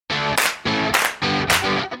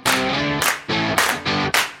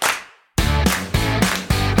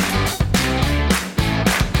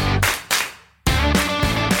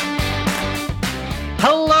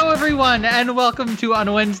everyone, and welcome to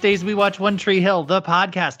On Wednesdays We Watch One Tree Hill, the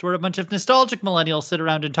podcast where a bunch of nostalgic millennials sit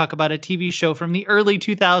around and talk about a TV show from the early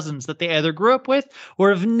 2000s that they either grew up with or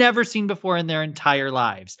have never seen before in their entire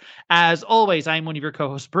lives. As always, I'm one of your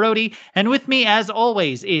co-hosts, Brody, and with me, as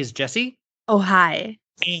always, is Jesse. Oh, hi.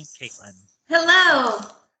 And Caitlin. Hello.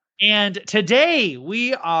 And today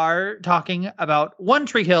we are talking about One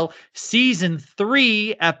Tree Hill, Season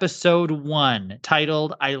 3, Episode 1,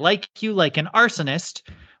 titled I Like You Like an Arsonist,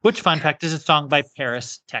 which, fun fact, is a song by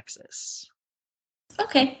Paris, Texas.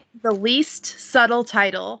 Okay. The least subtle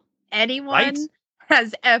title anyone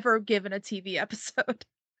has ever given a TV episode.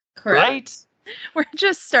 Correct. Right? We're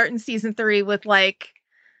just starting Season 3 with, like,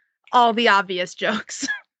 all the obvious jokes.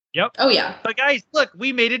 Yep. Oh, yeah. But guys, look,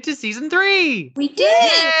 we made it to Season 3. We did.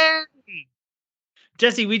 Yay!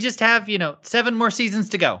 Jesse, we just have, 7 more seasons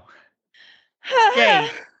to go. Yay.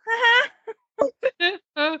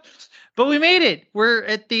 But we made it. We're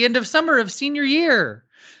at the end of summer of senior year.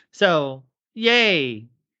 So, yay.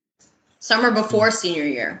 Summer before senior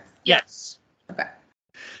year. Yes. Okay.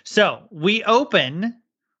 So, we open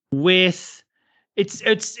with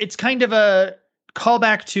it's kind of a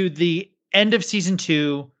callback to the end of season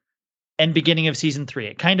 2 and beginning of season 3.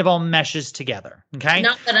 It kind of all meshes together. Okay.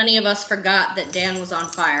 Not that any of us forgot that Dan was on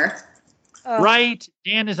fire. Right.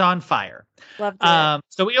 Dan is on fire. Loved it.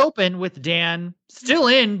 So we open with Dan still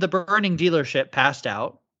in the burning dealership, passed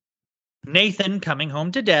out. Nathan coming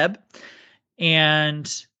home to Deb,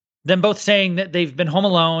 and them both saying that they've been home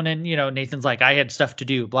alone. And, Nathan's like, I had stuff to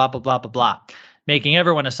do, blah, blah, blah, blah, blah, making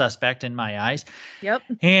everyone a suspect in my eyes. Yep.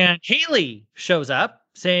 And Haley shows up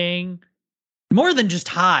saying more than just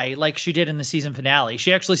hi, like she did in the season finale.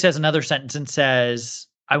 She actually says another sentence and says,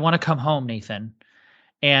 I want to come home, Nathan.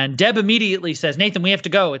 And Deb immediately says, Nathan, we have to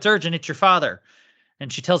go. It's urgent. It's your father.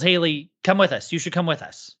 And she tells Haley, come with us. You should come with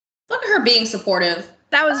us. Look at her being supportive.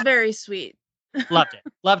 That was very sweet. Loved it.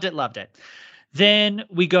 Loved it. Loved it. Then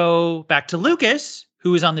we go back to Lucas,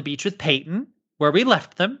 who is on the beach with Peyton, where we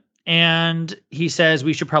left them. And he says,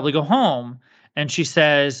 we should probably go home. And she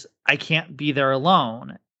says, I can't be there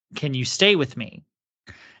alone. Can you stay with me?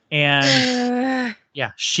 And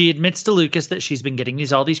yeah, she admits to Lucas that she's been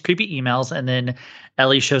getting all these creepy emails. And then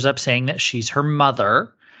Ellie shows up saying that she's her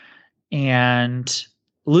mother. And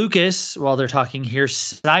Lucas, while they're talking, hears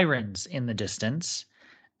sirens in the distance.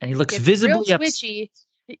 And he looks visibly upset.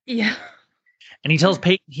 Yeah. And he tells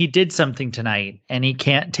Peyton he did something tonight and he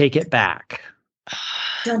can't take it back.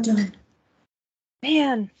 Dun, dun.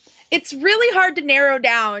 Man, it's really hard to narrow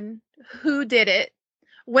down who did it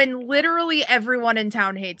when literally everyone in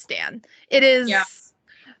town hates Dan. It is. Yeah.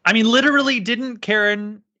 I mean, literally, didn't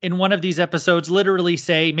Karen in one of these episodes literally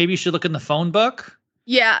say, maybe you should look in the phone book?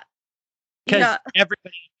 Yeah. Because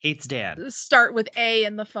everybody hates Dan. Start with A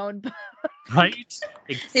in the phone book. Right?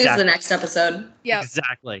 Exactly. Here's the next episode. Yeah.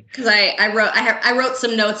 Exactly. Because I wrote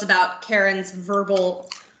some notes about Karen's verbal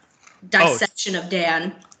dissection of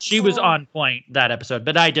Dan. She was on point that episode,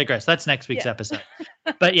 but I digress. That's next week's episode.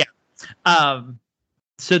 But yeah.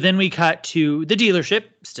 So then we cut to the dealership,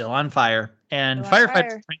 still on fire, and firefighters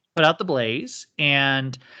trying to put out the blaze.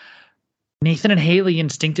 And Nathan and Haley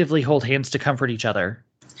instinctively hold hands to comfort each other.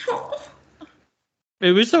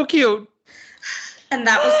 It was so cute. And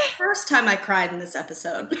that was the first time I cried in this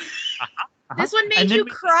episode. This one made you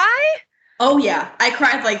cry? Oh, yeah. I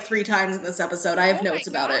cried like 3 times in this episode. I have notes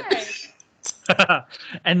about it.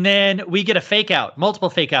 And then we get a fake out,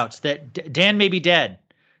 multiple fake outs that Dan may be dead,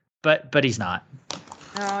 but he's not.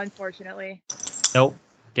 Oh, unfortunately. Nope.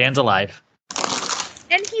 Dan's alive.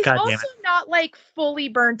 And he's also not like fully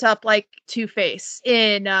burnt up like Two-Face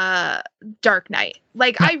in Dark Knight.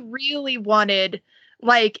 Like I really wanted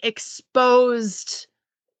like exposed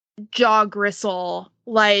jaw gristle.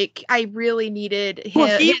 Like I really needed him.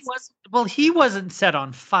 He wasn't set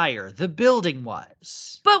on fire. The building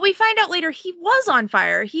was. But we find out later he was on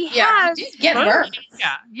fire. He did get burned.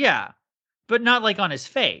 Yeah. But not like on his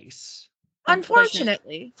face.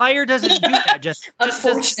 Unfortunately. Fire doesn't do that. Just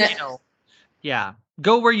unfortunate. Yeah.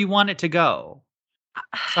 Go where you want it to go.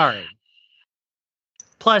 Sorry.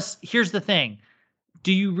 Plus, here's the thing.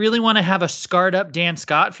 Do you really want to have a scarred up Dan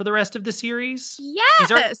Scott for the rest of the series?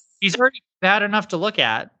 Yes. He's already bad enough to look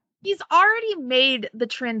at. He's already made the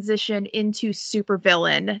transition into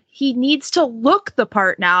supervillain. He needs to look the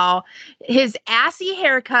part now. His assy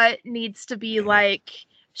haircut needs to be like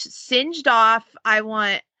singed off. I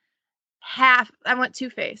want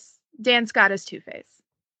Two-Face. Dan Scott is Two-Face.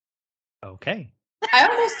 Okay. I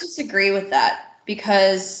almost disagree with that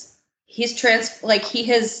because he's he's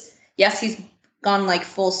gone like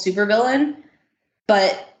full supervillain,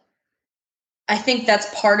 but I think that's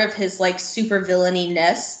part of his like super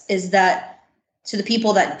villainy-ness is that to the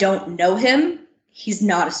people that don't know him, he's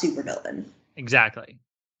not a super villain. Exactly.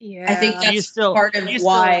 Yeah. I think that's part of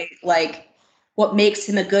why, like, what makes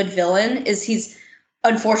him a good villain is he's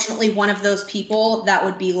unfortunately one of those people that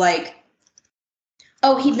would be like,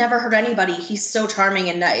 oh, he'd never hurt anybody. He's so charming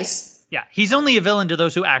and nice. Yeah, he's only a villain to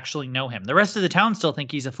those who actually know him. The rest of the town still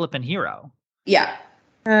think he's a flippin' hero. Yeah.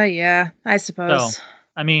 Yeah, I suppose. So,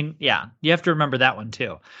 I mean, yeah, you have to remember that one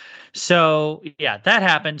too. So, yeah, that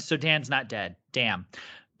happened. So Dan's not dead. Damn.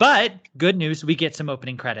 But good news, we get some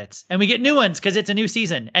opening credits. And we get new ones because it's a new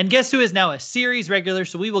season. And guess who is now a series regular?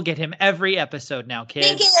 So we will get him every episode now,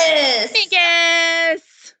 kids.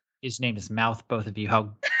 Minkus! His name is Mouth, both of you. How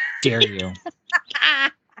dare you?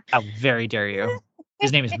 How very dare you?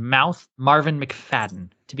 His name is Mouth Marvin McFadden,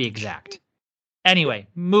 to be exact. Anyway,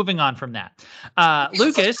 moving on from that.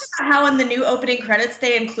 Lucas. How in the new opening credits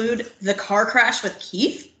they include the car crash with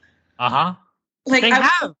Keith? Uh-huh. Like they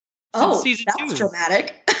have. Oh, season that's 2.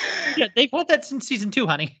 Dramatic. Yeah, they've had that since season 2,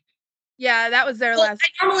 honey. Yeah, that was their last.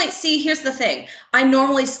 I normally here's the thing. I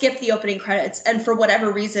normally skip the opening credits, and for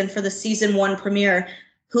whatever reason, for the season 1 premiere,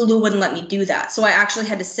 Hulu wouldn't let me do that. So I actually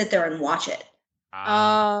had to sit there and watch it.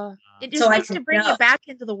 It just needs to bring it back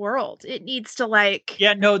into the world. It needs to like.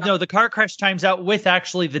 Yeah, no, the car crash times out with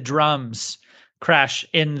actually the drums crash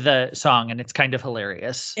in the song, and it's kind of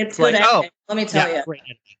hilarious. It's like, editing, let me tell you. Great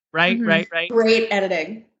editing. Right, Mm-hmm. right. Great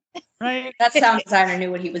editing. Right. That sound designer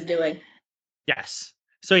knew what he was doing. Yes.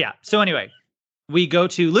 So yeah. So anyway, we go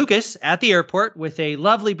to Lucas at the airport with a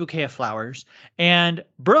lovely bouquet of flowers, and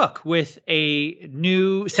Brooke with a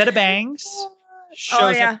new set of bangs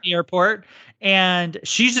shows up at the airport, and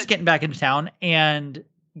she's just getting back into town and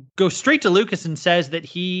goes straight to Lucas and says that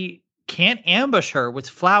he can't ambush her with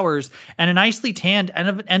flowers and a nicely tanned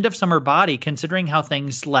end of summer body, considering how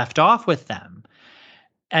things left off with them.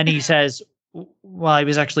 And he says, well, I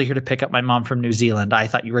was actually here to pick up my mom from New Zealand. I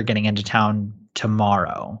thought you were getting into town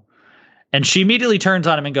tomorrow. And she immediately turns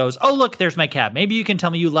on him and goes, oh, look, there's my cab. Maybe you can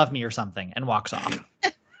tell me you love me or something, and walks off.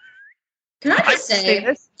 Can I just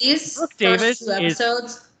say, these first 2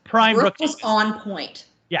 episodes, prime Brooke was on point.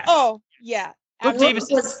 Yes. Oh, yeah. Brooke Davis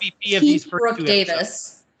was VP of these first 2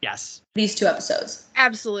 episodes. Yes. These 2 episodes.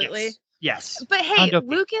 Absolutely. Yes. But hey,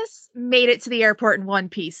 Lucas made it to the airport in one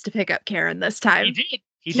piece to pick up Karen this time.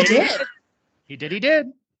 He did. He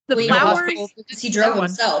did. The flowers. Because he drove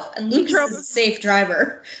himself, and Lucas is a safe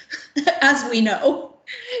driver, as we know.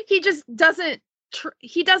 He just doesn't.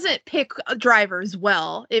 He doesn't pick drivers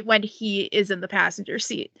well when he is in the passenger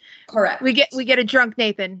seat. Correct. We get a drunk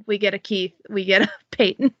Nathan. We get a Keith. We get a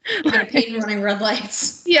Peyton. We get a Peyton running red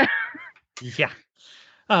lights. Yeah. Yeah.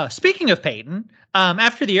 Speaking of Peyton,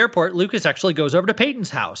 after the airport, Lucas actually goes over to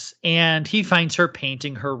Peyton's house, and he finds her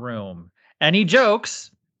painting her room. And he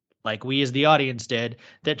jokes, like we as the audience did,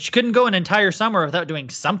 that she couldn't go an entire summer without doing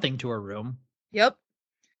something to her room. Yep.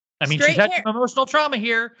 I mean, she's had some emotional trauma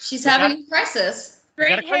here. She's having a crisis.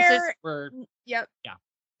 Straight hair. Yep. Yeah.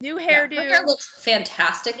 New hairdo. Her hair looks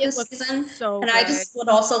fantastic this season. So and I just would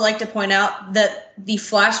also like to point out that the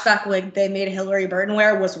flashback wig they made Hillary Burton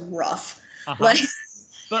wear was rough. Uh-huh.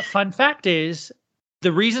 But fun fact is,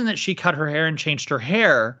 the reason that she cut her hair and changed her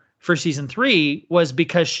hair for season 3 was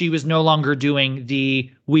because she was no longer doing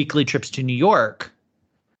the weekly trips to New York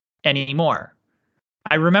anymore.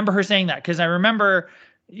 I remember her saying that because I remember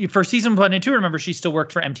for season 1 and 2, remember she still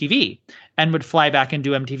worked for MTV and would fly back and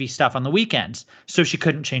do MTV stuff on the weekends. So she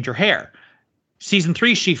couldn't change her hair. Season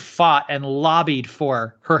 3, she fought and lobbied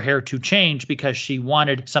for her hair to change because she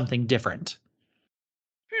wanted something different.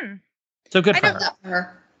 So good for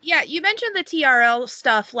her. Yeah, you mentioned the TRL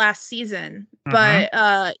stuff last season, but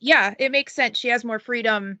yeah, it makes sense. She has more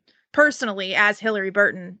freedom personally as Hillary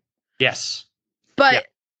Burton. Yes. But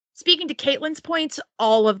speaking to Caitlin's points,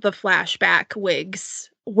 all of the flashback wigs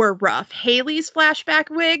were rough. Haley's flashback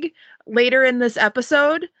wig later in this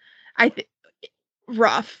episode,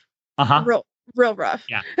 rough. Real rough.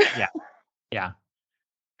 Yeah.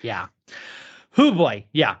 Hoo boy.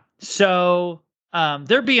 Yeah. So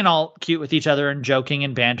they're being all cute with each other and joking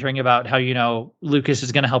and bantering about how, Lucas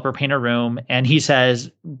is going to help her paint a room. And he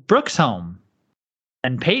says, Brooke's home.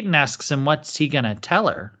 And Peyton asks him, what's he going to tell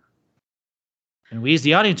her? And we as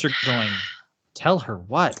the audience are going, tell her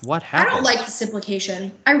what? What happened? I don't like this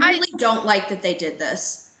implication. I really don't like that they did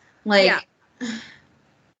this. I'm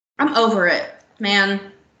over it,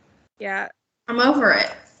 man. Yeah. I'm over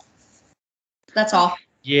it. That's all.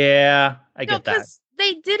 Yeah, I get that.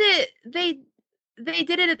 They did it. They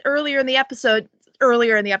did it earlier in the episode.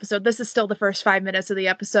 earlier in the episode. This is still the first 5 minutes of the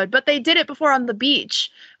episode, but they did it before on the beach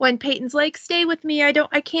when Peyton's like, "Stay with me.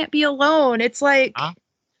 I can't be alone." It's like,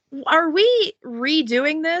 are we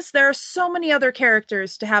redoing this? There are so many other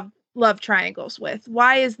characters to have love triangles with.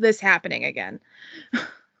 Why is this happening again?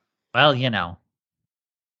 Well, you know.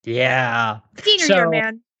 Yeah. Senior year,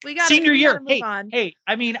 man. We got senior year. Move on. Hey,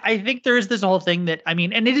 I mean, I think there is this whole thing that, I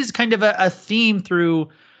mean, and it is kind of a theme through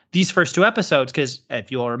these first 2 episodes, because if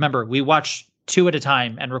you all remember, we watch 2 at a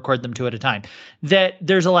time and record them 2 at a time, that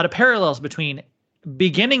there's a lot of parallels between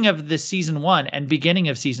beginning of the season 1 and beginning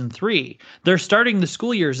of season 3. They're starting the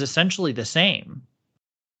school years essentially the same.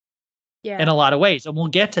 Yeah. In a lot of ways, and we'll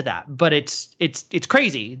get to that. But it's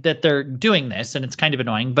crazy that they're doing this, and it's kind of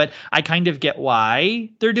annoying. But I kind of get why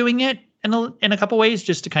they're doing it in a couple ways,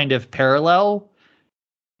 just to kind of parallel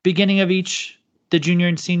beginning of the junior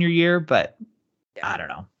and senior year. But I don't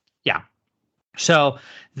know. Yeah. So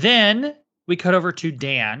then we cut over to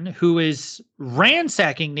Dan, who is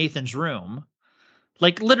ransacking Nathan's room.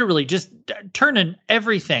 Like literally just turning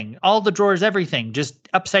everything, all the drawers, everything just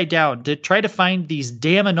upside down to try to find these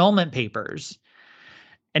damn annulment papers.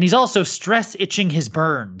 And he's also stress itching his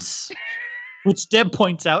burns, which Deb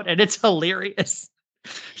points out, and it's hilarious.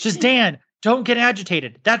 She says, "Dan, don't get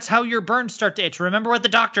agitated. That's how your burns start to itch. Remember what the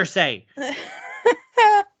doctors say."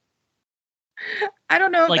 I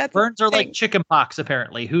don't know. Like burns are like chicken pox,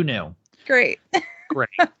 apparently. Who knew? Great.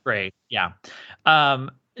 Great. Yeah.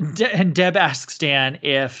 And Deb asks Dan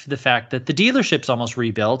if the fact that the dealership's almost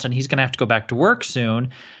rebuilt and he's going to have to go back to work soon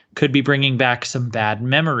could be bringing back some bad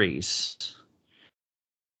memories.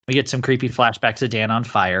 We get some creepy flashbacks of Dan on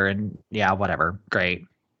fire, and yeah, whatever. Great.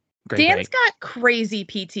 Dan's got crazy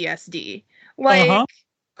PTSD. Like,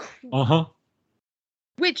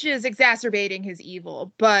 which is exacerbating his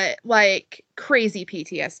evil, but like crazy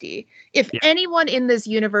PTSD. If anyone in this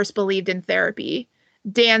universe believed in therapy,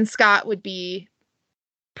 Dan Scott would be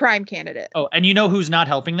prime candidate. Oh, and you know who's not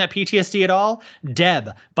helping that PTSD at all?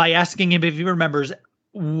 Deb, by asking him if he remembers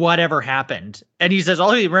whatever happened. And he says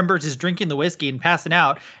all he remembers is drinking the whiskey and passing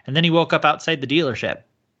out, and then he woke up outside the dealership.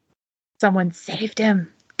 Someone saved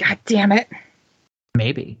him. God damn it.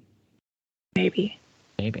 Maybe.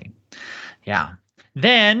 Yeah.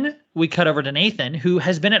 Then we cut over to Nathan, who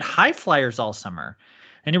has been at High Flyers all summer,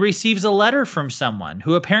 and he receives a letter from someone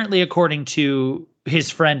who apparently, according to his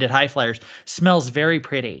friend at High Flyers, smells very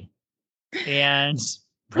pretty. And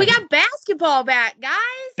we got basketball back, guys.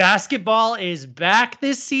 Basketball is back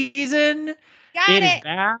this season. It is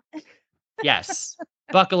back. Yes.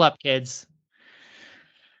 Buckle up, kids.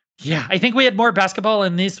 Yeah, I think we had more basketball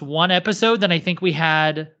in this one episode than I think we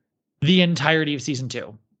had the entirety of season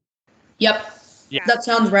 2. Yep. Yeah. That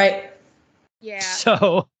sounds right. Yeah.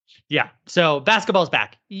 So basketball's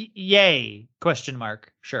back. Yay. Question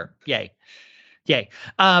mark. Sure. Yay.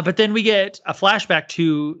 But then we get a flashback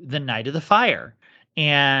to the night of the fire,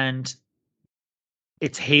 and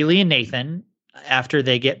it's Haley and Nathan after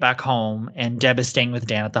they get back home, and Deb is staying with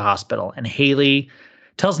Dan at the hospital, and Haley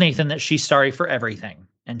tells Nathan that she's sorry for everything.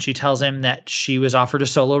 And she tells him that she was offered a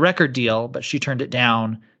solo record deal, but she turned it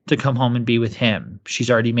down to come home and be with him.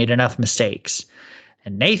 She's already made enough mistakes.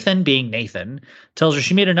 And Nathan, being Nathan, tells her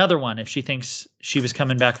she made another one if she thinks she was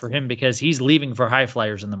coming back for him because he's leaving for High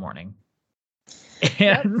Flyers in the morning.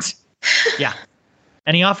 And yeah.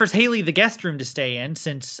 And he offers Haley the guest room to stay in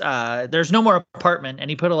since there's no more apartment,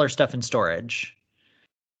 and he put all her stuff in storage.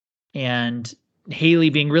 And Haley,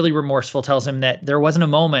 being really remorseful, tells him that there wasn't a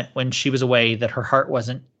moment when she was away that her heart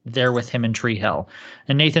wasn't there with him in Tree Hill.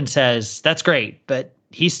 And Nathan says, that's great, but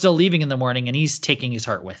he's still leaving in the morning and he's taking his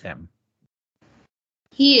heart with him.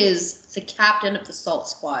 He is the captain of the Salt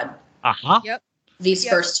Squad. Yep. These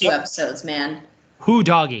first 2 episodes, man. Who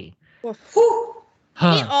doggy? Whew.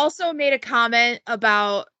 Huh. He also made a comment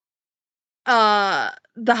about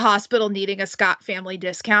the hospital needing a Scott family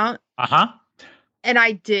discount. And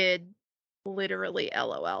I did literally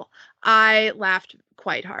LOL. I laughed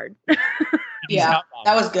quite hard. Yeah,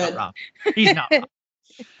 that was good. He's not wrong.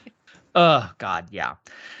 Oh, God, yeah.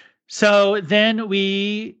 So then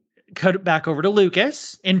we cut back over to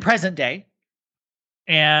Lucas in present day,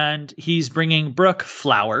 and he's bringing Brooke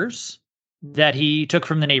flowers that he took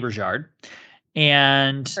from the neighbor's yard.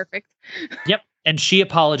 And perfect. Yep. And she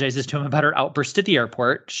apologizes to him about her outburst at the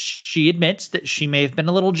airport. She admits that she may have been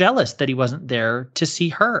a little jealous that he wasn't there to see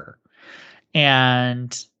her.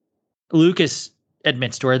 And Lucas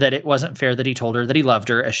admits to her that it wasn't fair that he told her that he loved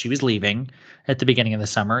her as she was leaving at the beginning of the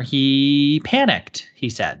summer. He panicked, he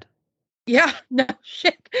said. Yeah, no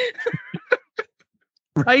shit.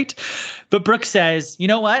 Right? But Brooke says, you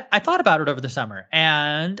know what? I thought about it over the summer,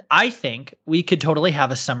 and I think we could totally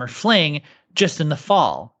have a summer fling just in the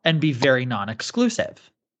fall and be very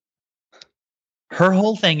non-exclusive. Her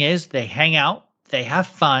whole thing is they hang out, they have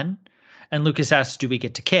fun, and Lucas asks, do we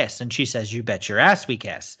get to kiss? And she says, you bet your ass we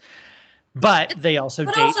kiss. But they also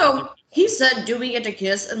But date. also, he said, do we get to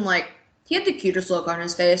kiss? And like, he had the cutest look on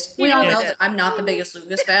his face. We all know that I'm not the biggest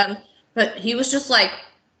Lucas fan, but he was just like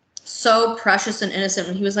so precious and innocent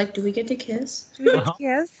when he was like, do we get to kiss?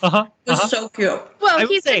 Yes. It was so cute. Well,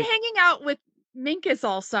 he's been hanging out with Minkus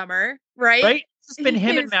all summer, right? Right? It's been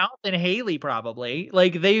him and Mouth and Haley probably.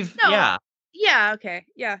 Like they've, yeah. Yeah, okay.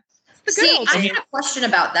 Yeah. See, I had a question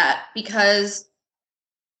about that because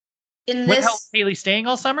in this... With Haley staying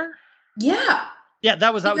all summer? Yeah. Yeah,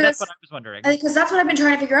 that's what I was wondering. Because that's what I've been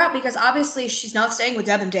trying to figure out, because obviously she's not staying with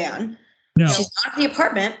Deb and Dan. No. She's not at the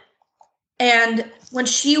apartment. And when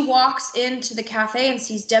she walks into the cafe and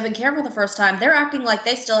sees Deb and Karen for the first time, they're acting like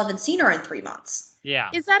they still haven't seen her in 3 months. Yeah.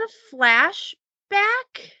 Is that a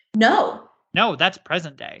flashback? No. No, that's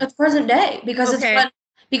present day. That's present day because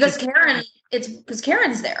because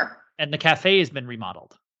Karen's there. And the cafe has been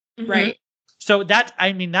remodeled. Right. So that's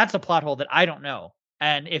a plot hole that I don't know.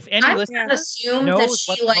 And if any listener assume that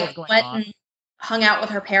she like went and hung out with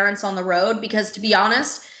her parents on the road, because to be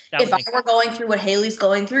honest, if I were going through what Haley's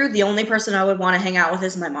going through, the only person I would want to hang out with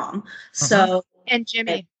is my mom. So and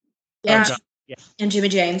Jimmy. And Jimmy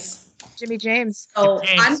James. Jimmy James. So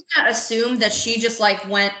I'm gonna assume that she just like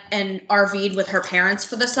went and RV'd with her parents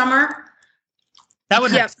for the summer. That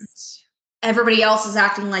would make sense. Everybody else is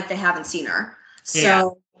acting like they haven't seen her.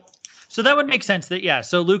 So So that would make sense that,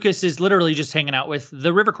 so Lucas is literally just hanging out with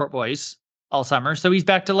the Rivercourt boys all summer. So he's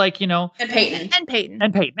back to like, And Peyton.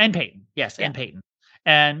 Yes, and Peyton.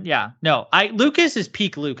 And Lucas is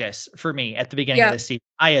peak Lucas for me at the beginning of this season.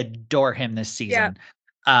 I adore him this season.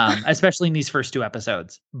 Especially in these first 2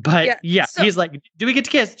 episodes. But so, he's like, do we get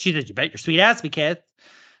to kiss? She says, you bet your sweet ass we kiss.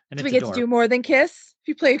 And do we get to do more than kiss? If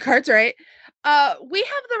you play your cards right. We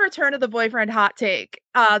have the return of the boyfriend hot take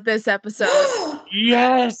this episode.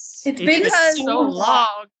 Yes. It's been so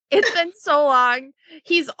long. It's been so long.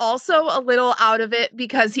 He's also a little out of it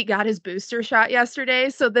because he got his booster shot yesterday.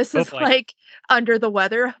 So this is like under the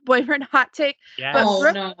weather boyfriend hot take. Yeah.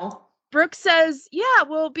 But Brooke says,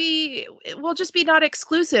 we'll just be not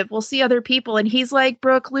exclusive. We'll see other people. And he's like,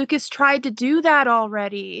 Brooke, Lucas tried to do that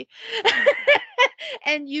already.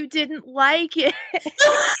 And you didn't like it.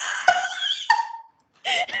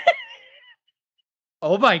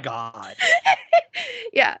 Oh my God.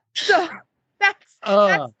 Yeah. So that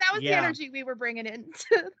was the energy we were bringing in.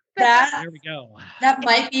 There we go. That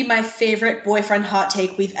might be my favorite boyfriend hot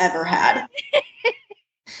take we've ever had.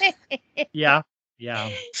 Yeah.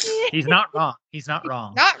 He's not wrong. Not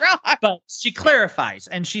wrong. But she clarifies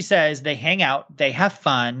and she says they hang out, they have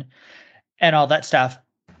fun and all that stuff,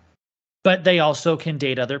 but they also can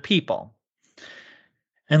date other people.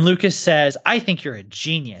 And Lucas says, I think you're a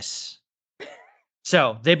genius.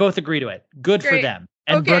 So they both agree to it. Good for them.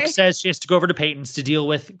 And Brooke says she has to go over to Peyton's to deal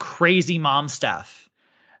with crazy mom stuff.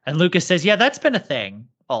 And Lucas says, yeah, that's been a thing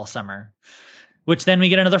all summer. Which then we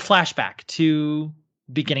get another flashback to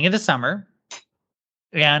beginning of the summer.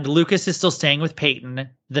 And Lucas is still staying with Peyton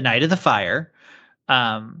the night of the fire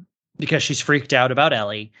because she's freaked out about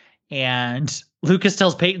Ellie. And Lucas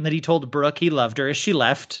tells Peyton that he told Brooke he loved her as she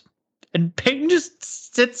left. And Peyton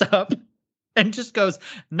just sits up and just goes,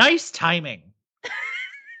 nice timing.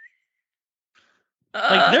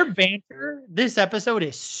 Like their banter, this episode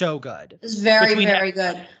is so good. It's very, very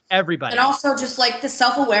good. Everybody. And also just like the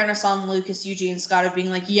self-awareness on Lucas, Eugene, Scott of being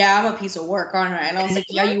like, yeah, I'm a piece of work, aren't I? And I was like,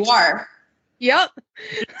 yeah, you are. Yep.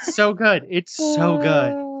 It's so good. It's so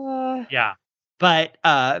good. Yeah. But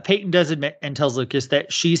Peyton does admit and tells Lucas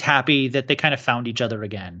that she's happy that they kind of found each other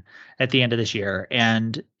again at the end of this year.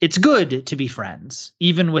 And it's good to be friends,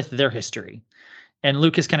 even with their history. And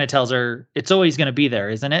Lucas kind of tells her it's always going to be there,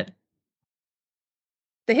 isn't it?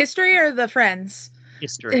 The history or the friends?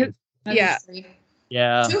 History. Yeah.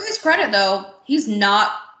 Yeah. To his credit, though, he's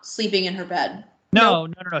not sleeping in her bed. No.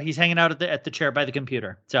 He's hanging out at the chair by the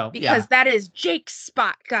computer. So because that is Jake's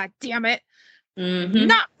spot. God damn it. Mm-hmm.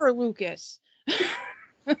 Not for Lucas.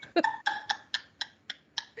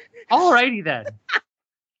 Alrighty then.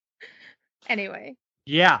 Anyway.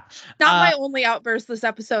 Yeah. Not my only outburst this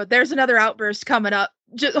episode. There's another outburst coming up.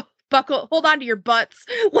 Just hold on to your butts.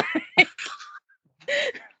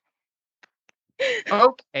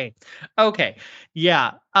 Okay.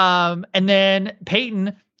 Yeah. And then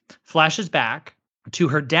Peyton flashes back to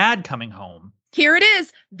her dad coming home. Here it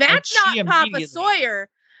is. That's not Papa Sawyer.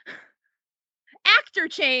 Actor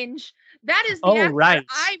change. That is the actor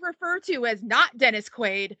I refer to as not Dennis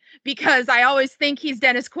Quaid, because I always think he's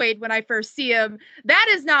Dennis Quaid when I first see him. That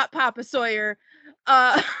is not Papa Sawyer.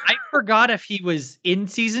 I forgot if he was in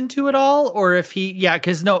season 2 at all, or if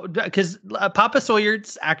because Papa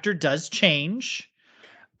Sawyer's actor does change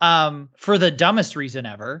for the dumbest reason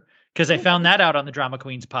ever, because I found that out on the Drama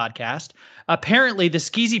Queens podcast. Apparently, the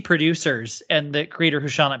skeezy producers and the creator who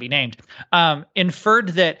shall not be named inferred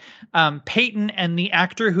that Peyton and the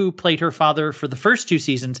actor who played her father for the first 2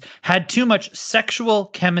 seasons had too much sexual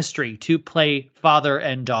chemistry to play father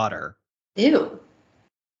and daughter. Ew.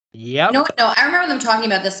 Yep. No, I remember them talking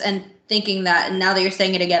about this and thinking that, and now that you're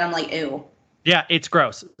saying it again, I'm like, ew. Yeah, it's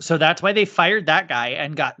gross. So that's why they fired that guy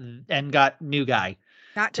and got new guy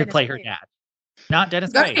to play her dad. Not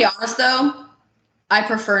Dennis Quaid. To be honest, though, I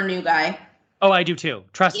prefer new guy. Oh, I do too.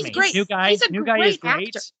 Trust me. Great. New guy is great.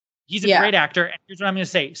 Actor. He's a great actor. And here's what I'm going to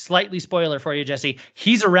say. Slightly spoiler for you, Jesse.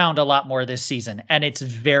 He's around a lot more this season, and it's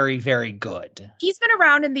very, very good. He's been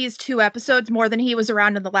around in these 2 episodes more than he was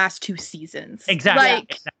around in the last 2 seasons. Exactly.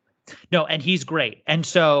 No, and he's great. And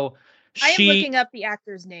so I am looking up the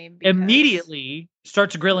actor's name. Immediately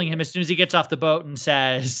starts grilling him as soon as he gets off the boat and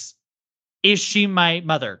says, "Is she my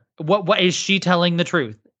mother? What is she telling the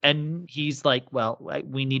truth?" And he's like, "Well,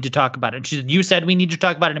 we need to talk about it." And she said, "You said we need to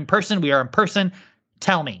talk about it in person. We are in person.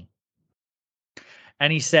 Tell me."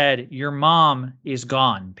 And he said, "Your mom is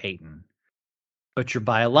gone, Peyton, but your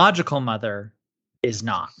biological mother is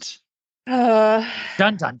not."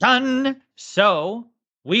 Dun, dun, dun. So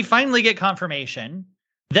we finally get confirmation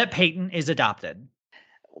that Peyton is adopted.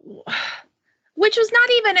 Which was not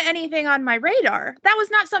even anything on my radar. That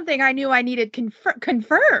was not something I knew I needed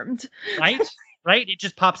confirmed. Right? Right? It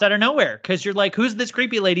just pops out of nowhere because you're like, who's this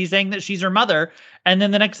creepy lady saying that she's her mother? And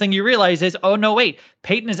then the next thing you realize is, oh, no, wait,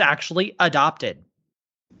 Peyton is actually adopted.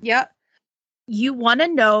 Yeah. You want to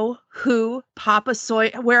know who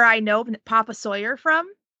where I know Papa Sawyer from?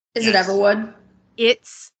 Is it Everwood?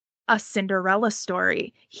 It's a Cinderella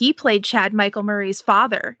story. He played Chad Michael Murray's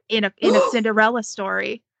father in a Cinderella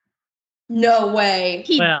story. No way.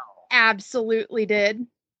 He absolutely did.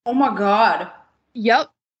 Oh my God. Yep.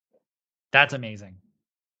 That's amazing.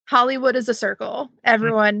 Hollywood is a circle.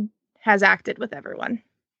 Everyone has acted with everyone.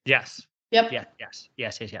 Yes. Yep. Yes.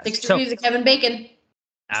 6 degrees of Kevin Bacon.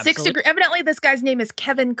 Absolutely. 6 degrees. Evidently, this guy's name is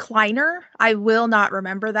Kevin Kleiner. I will not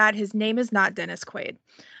remember that. His name is not Dennis Quaid.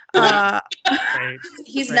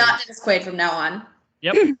 He's not Dennis Quaid from now on.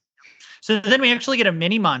 Yep. So then we actually get a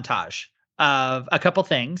mini montage of a couple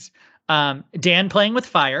things. Dan playing with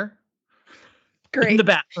fire. Great. In the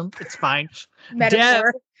bathroom. It's fine.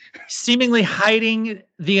 Metaphor. Deb seemingly hiding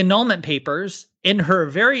the annulment papers in her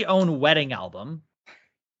very own wedding album.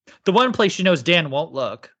 The one place she knows Dan won't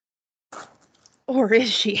look. Or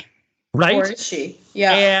is she? Right? Or is she?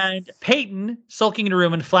 Yeah. And Peyton sulking in a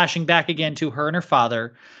room and flashing back again to her and her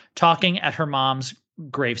father talking at her mom's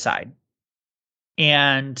graveside.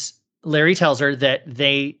 And Larry tells her that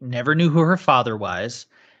they never knew who her father was.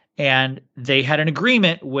 And they had an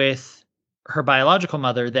agreement with her biological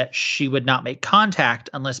mother that she would not make contact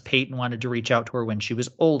unless Peyton wanted to reach out to her when she was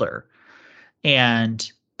older.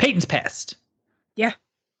 And Peyton's pissed. Yeah.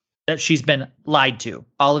 That she's been lied to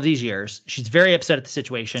all of these years. She's very upset at the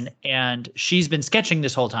situation, and she's been sketching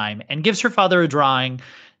this whole time and gives her father a drawing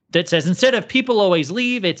that says, instead of people always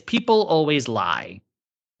leave, it's people always lie.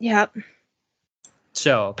 Yep.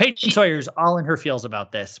 So Peyton Sawyer's all in her feels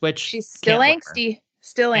about this, which she's still angsty.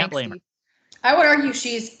 Still angsty. I would argue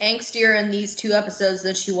she's angstier in these 2 episodes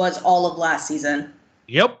than she was all of last season.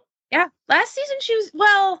 Yep. Yeah. Last season she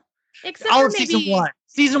was, except all for of maybe season 1.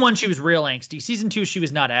 Season 1, she was real angsty. Season 2, she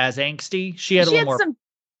was not as angsty. She had more some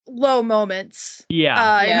low moments.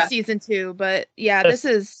 In season 2, but this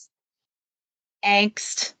is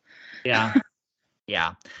angst. Yeah.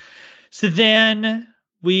 Yeah. So then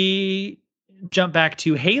we jump back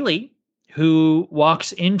to Haley, who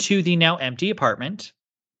walks into the now empty apartment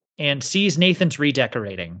and sees Nathan's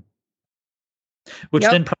redecorating, which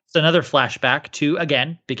then prompts another flashback to,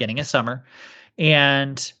 again, beginning of summer.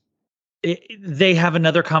 And they have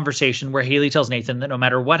another conversation where Haley tells Nathan that no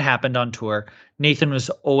matter what happened on tour, Nathan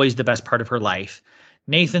was always the best part of her life.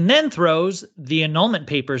 Nathan then throws the annulment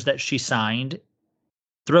papers that she signed,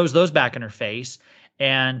 throws those back in her face,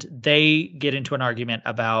 and they get into an argument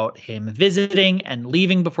about him visiting and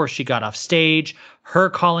leaving before she got off stage, her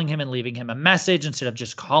calling him and leaving him a message instead of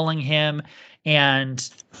just calling him. And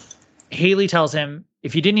Haley tells him,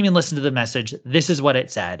 if you didn't even listen to the message, this is what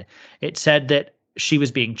it said. It said that she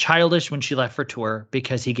was being childish when she left for tour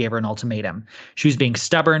because he gave her an ultimatum. She was being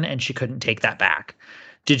stubborn and she couldn't take that back.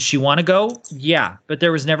 Did she want to go? Yeah, but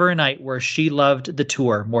there was never a night where she loved the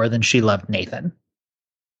tour more than she loved Nathan.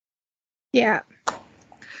 Yeah.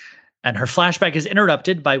 And her flashback is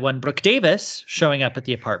interrupted by one Brooke Davis showing up at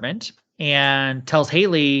the apartment and tells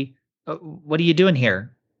Haley, what are you doing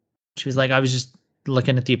here? She was like, I was just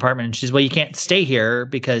looking at the apartment. And she's, well, you can't stay here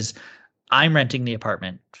because I'm renting the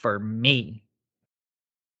apartment for me.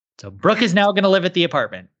 So Brooke is now going to live at the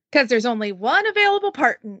apartment. Because there's only one available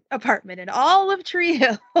apartment in all of Tree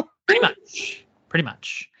Hill. Pretty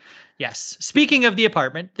much. Yes. Speaking of the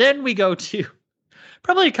apartment, then we go to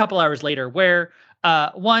probably a couple hours later where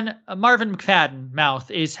Marvin McFadden,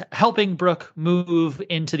 Mouth, is helping Brooke move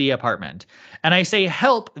into the apartment. And I say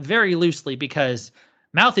help very loosely because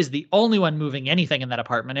Mouth is the only one moving anything in that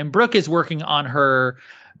apartment. And Brooke is working on her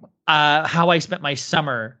How I Spent My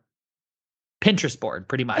Summer Pinterest board,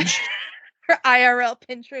 pretty much. Her IRL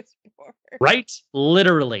Pinterest board. Right?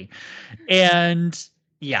 Literally. And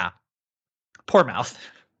yeah, poor Mouth.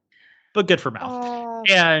 But good for Mouth.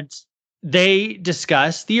 And they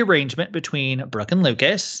discuss the arrangement between Brooke and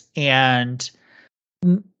Lucas, and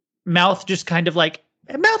Mouth just kind of like,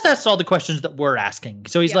 Mouth asks all the questions that we're asking.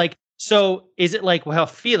 So he's like, so is it like, well,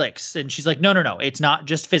 Felix? And she's like, no, it's not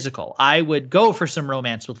just physical. I would go for some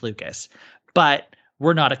romance with Lucas, but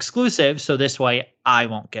we're not exclusive. So this way I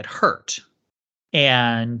won't get hurt.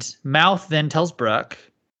 And Mouth then tells Brooke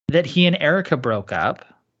that he and Erica broke up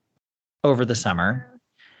over the summer.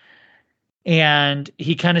 And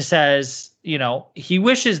he kind of says, you know, he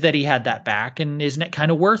wishes that he had that back, and isn't it kind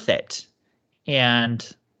of worth it? And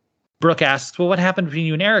Brooke asks, well, what happened between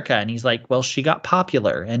you and Erica? And he's like, well, she got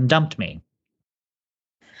popular and dumped me.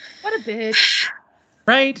 What a bitch.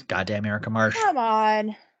 Right? Goddamn Erica Marsh. Come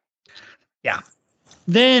on. Yeah.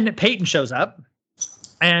 Then Peyton shows up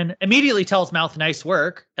and immediately tells Mouth nice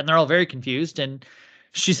work, and they're all very confused. And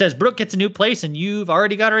she says, Brooke gets a new place and you've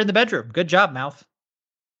already got her in the bedroom. Good job, Mouth.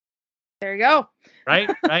 There you go.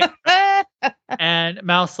 Right. And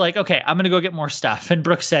Mouth's like, okay, I'm going to go get more stuff. And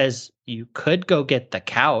Brooke says, you could go get the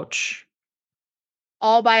couch.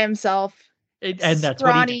 All by himself. And that's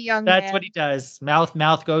what he does. That's what he does.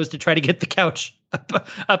 Mouth goes to try to get the couch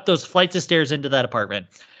up those flights of stairs into that apartment.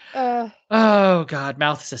 Oh, God.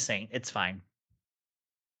 Mouth is a saint. It's fine.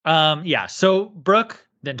 Yeah. So Brooke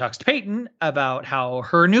then talks to Peyton about how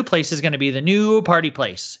her new place is going to be the new party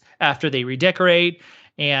place after they redecorate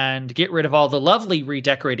and get rid of all the lovely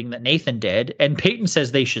redecorating that Nathan did. And Peyton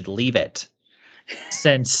says they should leave it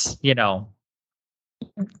since, you know,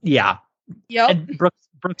 yeah. Yep. And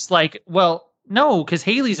Brooke's like, well, no, because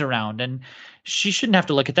Haley's around and she shouldn't have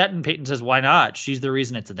to look at that. And Peyton says, why not? She's the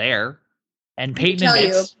reason it's there. And Peyton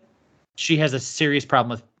admits she has a serious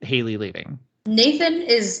problem with Haley leaving. Nathan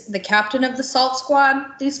is the captain of the Salt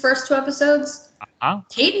Squad these first 2 episodes.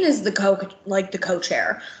 Peyton is the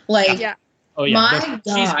co-chair. Like, yeah. Oh, yeah. My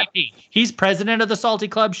God. She's VP. He's president of the Salty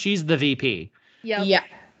Club. She's the VP. Yeah.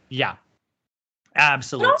 Yeah.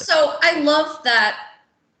 Absolutely. But also, I love that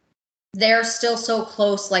they're still so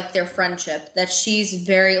close, like their friendship, that she's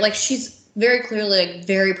very clearly like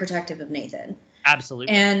very protective of Nathan.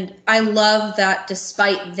 Absolutely. And I love that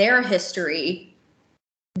despite their history,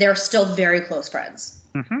 they're still very close friends.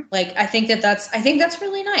 Mm-hmm. Like, I think that's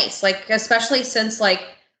really nice. Like, especially since like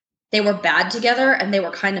they were bad together and they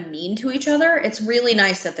were kind of mean to each other. It's really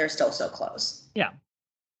nice that they're still so close. Yeah.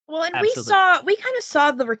 Well, and absolutely. we kind of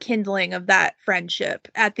saw the rekindling of that friendship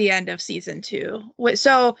at the end of season 2.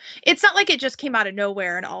 So it's not like it just came out of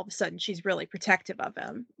nowhere and all of a sudden she's really protective of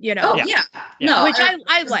him, you know? Oh, yeah. No, which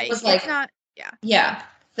I like. Was like, it's not, yeah.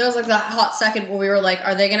 There was like that hot second where we were like,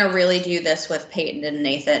 are they going to really do this with Peyton and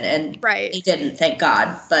Nathan? And right. They didn't, thank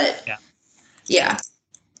God. But yeah.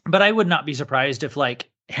 But I would not be surprised if like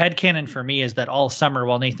headcanon for me is that all summer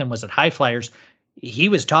while Nathan was at High Flyers, he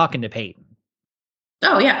was talking to Peyton.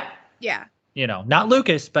 Oh, yeah. Yeah. You know, not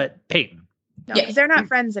Lucas, but Peyton. No, because they're not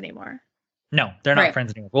friends anymore. No, they're not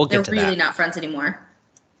friends anymore. We'll get to that. They're really not friends anymore.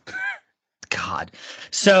 God.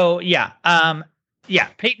 So, yeah.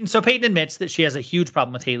 Peyton admits that she has a huge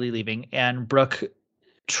problem with Haley leaving, and Brooke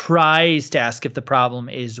tries to ask if the problem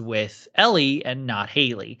is with Ellie and not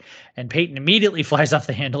Haley. And Peyton immediately flies off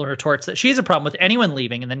the handle and retorts that she has a problem with anyone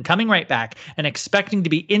leaving and then coming right back and expecting to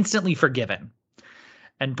be instantly forgiven.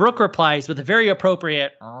 And Brooke replies with a very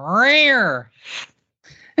appropriate rare.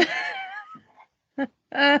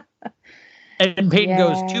 And Peyton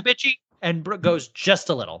goes too bitchy, and Brooke goes just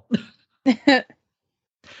a little. And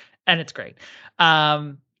it's great.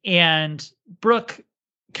 And Brooke,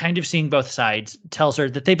 kind of seeing both sides, tells her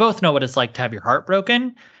that they both know what it's like to have your heart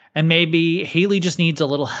broken. And maybe Haley just needs a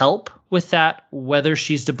little help with that, whether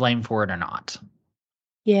she's to blame for it or not.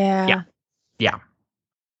 Yeah. Yeah.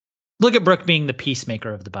 Look at Brooke being the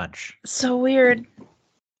peacemaker of the bunch. So weird.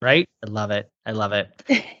 Right? I love it. I love it.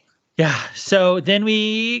 Yeah. So then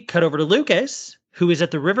we cut over to Lucas, who is at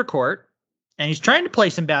the river court, and he's trying to play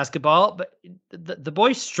some basketball, but the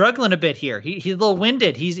boy's struggling a bit here. He's a little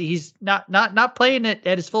winded. He's not playing it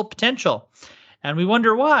at his full potential. And we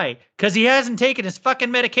wonder why. Because he hasn't taken his fucking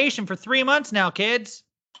medication for 3 months now, kids.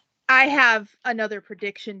 I have another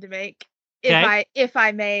prediction to make. Okay. If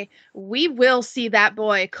I may, we will see that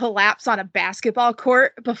boy collapse on a basketball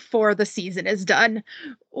court before the season is done.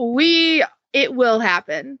 It will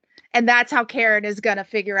happen. And that's how Karen is gonna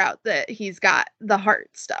figure out that he's got the heart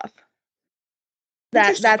stuff.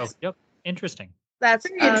 That's interesting. That's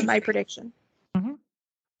my prediction. Mm-hmm.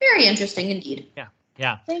 Very interesting indeed.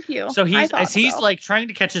 Yeah. Thank you. So he's like trying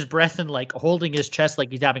to catch his breath and like holding his chest like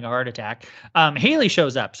he's having a heart attack. Haley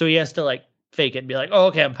shows up, so he has to like fake it and be like, "Oh,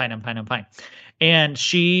 okay, I'm fine." And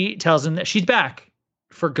she tells him that she's back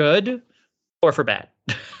for good or for bad.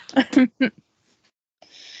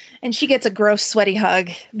 And she gets a gross, sweaty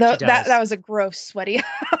hug. That was a gross, sweaty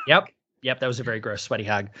hug. Yep, that was a very gross, sweaty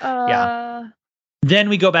hug. Yeah. Then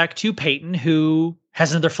we go back to Peyton, who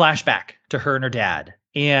has another flashback to her and her dad.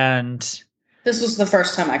 And this was the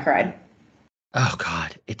first time I cried. Oh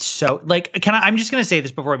God, it's so like. I'm just gonna say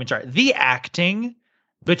this before we even start. The acting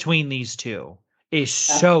between these two is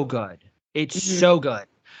so good. It's so good.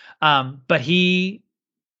 But he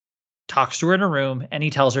talks to her in a room and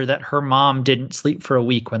he tells her that her mom didn't sleep for a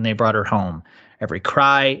week when they brought her home. Every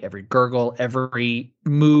cry, every gurgle, every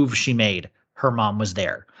move she made, her mom was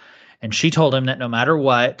there. And she told him that no matter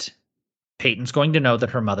what, Peyton's going to know that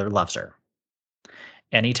her mother loves her.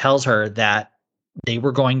 And he tells her that they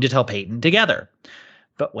were going to tell Peyton together.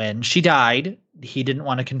 But when she died, he didn't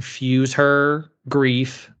want to confuse her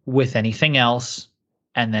grief with anything else.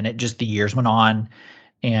 And then the years went on.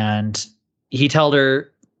 And he told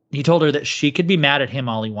her that she could be mad at him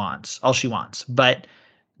all she wants. But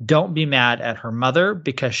don't be mad at her mother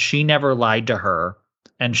because she never lied to her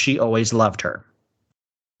and she always loved her.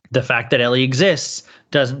 The fact that Ellie exists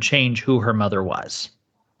doesn't change who her mother was.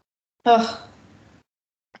 Oh.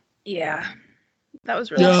 Yeah. That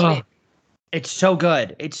was really sweet. It's so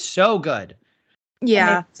good. It's so good.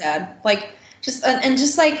 Yeah. Sad. Like just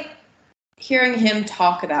like hearing him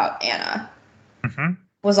talk about Anna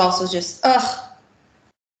was also just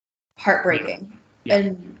heartbreaking. Yeah.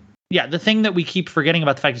 And the thing that we keep forgetting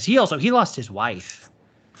about the fact is he lost his wife.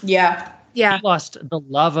 Yeah. Yeah. He lost the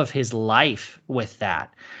love of his life with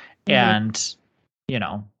that. And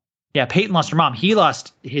Peyton lost her mom. He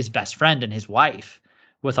lost his best friend and his wife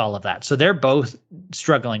with all of that. So they're both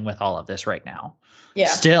struggling with all of this right now. Yeah.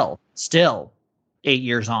 Still 8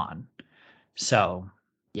 years on. So,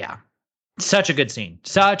 yeah. Such a good scene.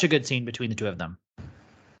 Such a good scene between the two of them.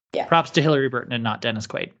 Yeah. Props to Hillary Burton and not Dennis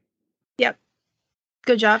Quaid. Yep.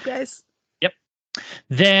 Good job, guys. Yep.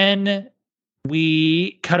 Then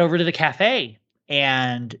we cut over to the cafe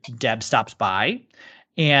and Deb stops by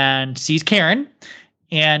and sees Karen,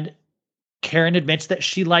 and Karen admits that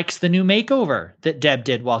she likes the new makeover that Deb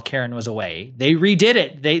did while Karen was away. They redid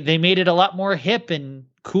it. They made it a lot more hip and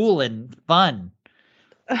cool and fun.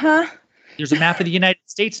 There's a map of the United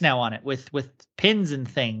States now on it with pins and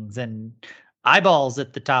things and eyeballs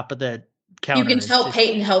at the top of the counter. You can tell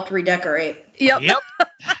Peyton helped redecorate. Yep.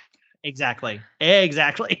 Exactly.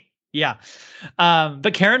 Yeah.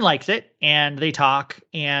 But Karen likes it and they talk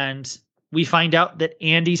and we find out that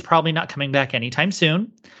Andy's probably not coming back anytime soon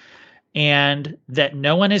and that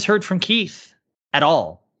no one has heard from Keith at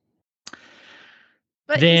all.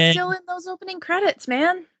 But he's still in those opening credits,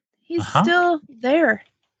 man. He's still there.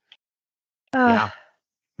 Yeah.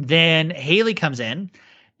 Then Haley comes in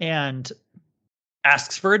and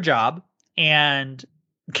asks for a job and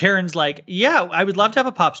Karen's like, yeah, I would love to have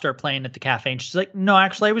a pop star playing at the cafe. And she's like, no,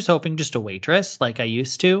 actually, I was hoping just a waitress like I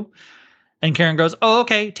used to. And Karen goes, oh,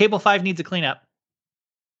 okay. Table 5 needs a cleanup.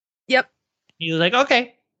 Yep. He was like,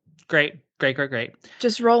 okay, great.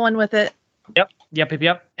 Just rolling with it. Yep.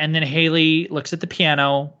 And then Haley looks at the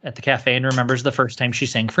piano at the cafe and remembers the first time she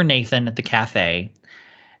sang for Nathan at the cafe.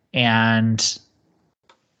 And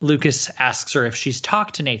Lucas asks her if she's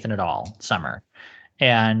talked to Nathan at all, Summer.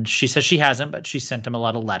 And she says she hasn't, but she sent him a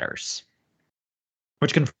lot of letters,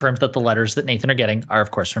 which confirms that the letters that Nathan are getting are, of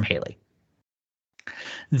course, from Haley.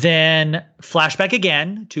 Then flashback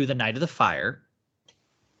again to the night of the fire.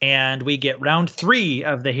 And we get round 3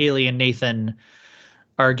 of the Haley and Nathan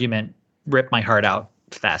argument, rip my heart out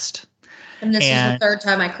fest. And this is the third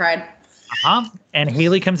time I cried. And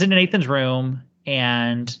Haley comes into Nathan's room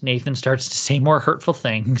and Nathan starts to say more hurtful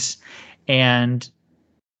things. And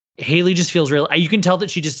Haley just feels real. You can tell that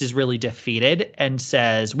she just is really defeated and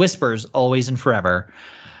whispers always and forever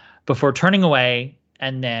before turning away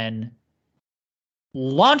and then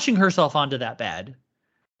launching herself onto that bed.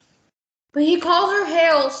 But he calls her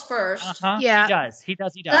Hales first. Yeah. He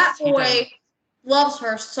does. That boy loves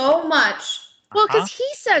her so much. Well, because he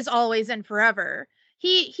says always and forever.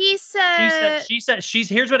 He said. Here's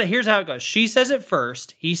how it goes. She says it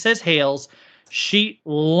first. He says Hales. She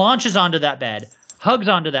launches onto that bed, hugs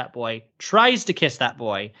onto that boy, tries to kiss that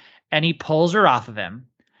boy, and he pulls her off of him.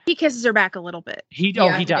 He kisses her back a little bit. He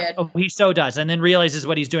does. Did. Oh, he so does. And then realizes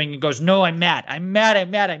what he's doing and goes, no, I'm mad. No,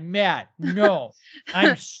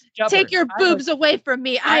 I'm stubborn. Take your boobs away from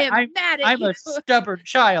me. I'm mad at you. I'm a stubborn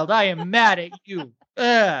child. I am mad at you.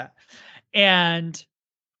 And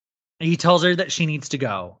he tells her that she needs to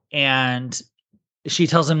go. And she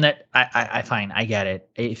tells him that I fine. I get it.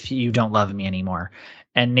 If you don't love me anymore.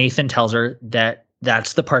 And Nathan tells her that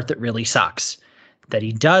that's the part that really sucks, that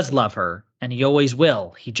he does love her. And he always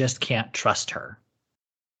will. He just can't trust her.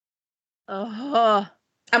 Oh,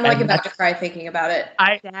 I'm about to cry thinking about it.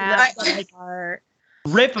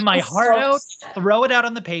 Rip my heart out, throw it out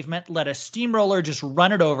on the pavement, let a steamroller just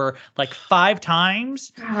run it over like 5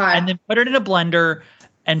 times, and then put it in a blender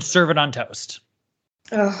and serve it on toast.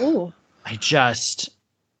 Oh,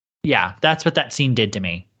 that's what that scene did to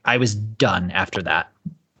me. I was done after that.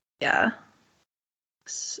 Yeah.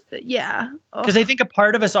 Yeah. Because I think a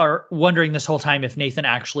part of us are wondering this whole time if Nathan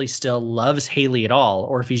actually still loves Haley at all,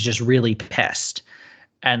 or if he's just really pissed.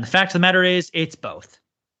 And the fact of the matter is, it's both.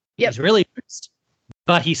 He's really pissed,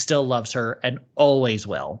 but he still loves her and always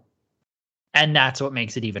will. And that's what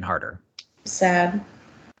makes it even harder. Sad.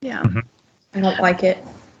 Yeah. Mm-hmm. I don't like it.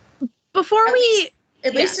 Before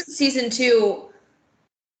at least in season 2,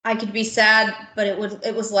 I could be sad, but it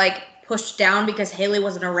was like pushed down because Haley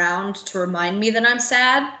wasn't around to remind me that I'm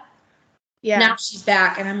sad. Yeah. Now she's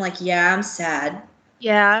back and I'm like, yeah, I'm sad.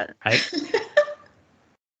 Yeah.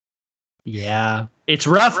 Yeah. It's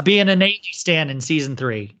rough being a Navy stan in season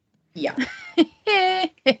 3. Yeah.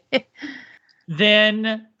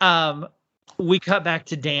 Then we cut back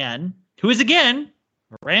to Dan, who is again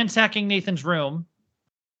ransacking Nathan's room,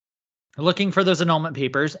 looking for those annulment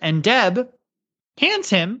papers, and Deb hands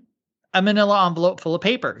him a manila envelope full of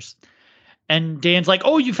papers. And Dan's like,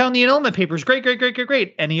 oh, you found the annulment papers.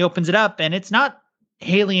 Great. And he opens it up, and it's not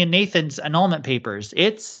Haley and Nathan's annulment papers.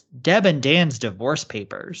 It's Deb and Dan's divorce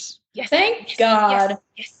papers. Yes. Thank God.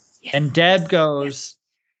 Yes. And Deb goes,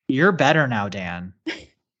 you're better now, Dan.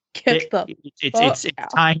 It's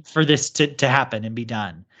time for this to happen and be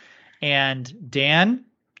done. And Dan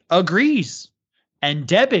agrees. And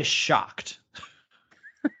Deb is shocked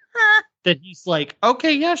that he's like,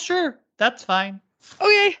 okay, yeah, sure. That's fine.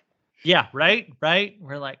 Okay. Yeah, right.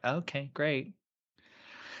 We're like, okay, great.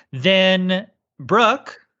 Then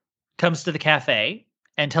Brooke comes to the cafe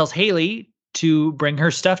and tells Haley to bring her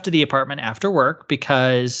stuff to the apartment after work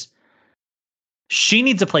because she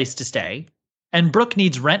needs a place to stay and Brooke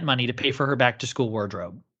needs rent money to pay for her back to school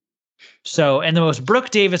wardrobe. So in the most Brooke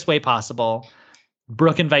Davis way possible,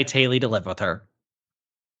 Brooke invites Haley to live with her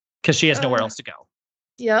because she has nowhere else to go.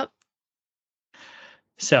 Yep.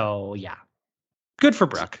 So yeah, good for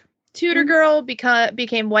Brooke. Tutor girl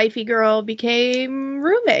became wifey girl, became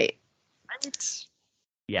roommate. Right?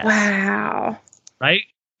 Yes. Wow. Right?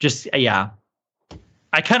 Just, yeah.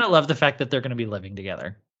 I kind of love the fact that they're going to be living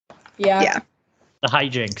together. Yeah. The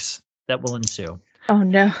hijinks that will ensue. Oh,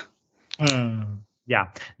 no. Yeah.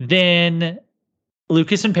 Then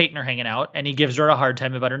Lucas and Peyton are hanging out, and he gives her a hard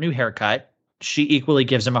time about her new haircut. She equally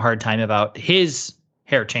gives him a hard time about his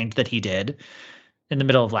hair change that he did in the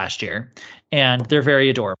middle of last year. And they're very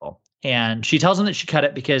adorable. And she tells him that she cut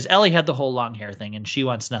it because Ellie had the whole long hair thing and she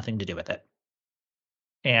wants nothing to do with it.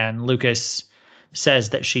 And Lucas says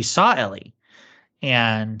that she saw Ellie.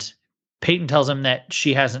 And Peyton tells him that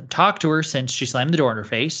she hasn't talked to her since she slammed the door in her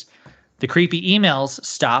face. The creepy emails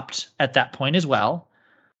stopped at that point as well.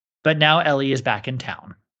 But now Ellie is back in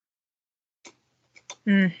town.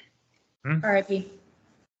 R.I.P.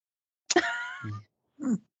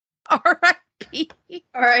 R.I.P.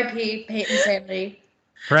 R.I.P. Peyton Sanity.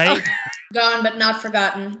 Right? Gone but not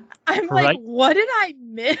forgotten. I'm like, what did I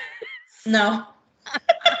miss? No.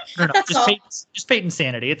 No, just Peyton's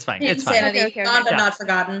sanity. It's fine. Peyton's it's fine. sanity. Okay. Gone but not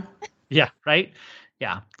forgotten. Yeah, right?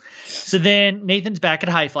 Yeah. So then Nathan's back at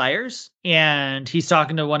High Flyers, and he's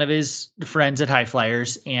talking to one of his friends at High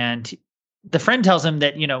Flyers, and the friend tells him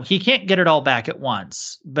that, he can't get it all back at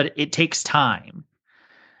once, but it takes time.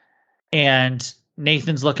 And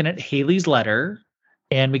Nathan's looking at Haley's letter,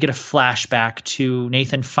 and we get a flashback to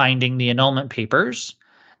Nathan finding the annulment papers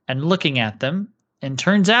and looking at them And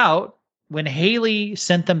turns out when Haley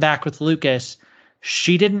sent them back with Lucas,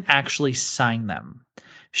 she didn't actually sign them.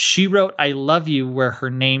 She wrote "I love you" where her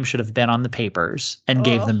name should have been on the papers and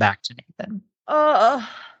gave them back to Nathan.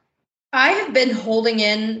 I have been holding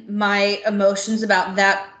in my emotions about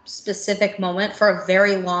that specific moment for a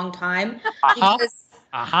very long time.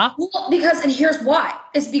 Because, and here's why.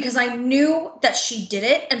 It's because I knew that she did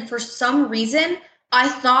it, and for some reason, I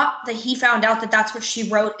thought that he found out that that's what she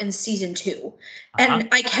wrote in season 2. And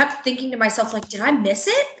I kept thinking to myself, like, did I miss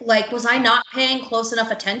it? Like, was I not paying close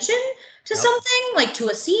enough attention to something, like to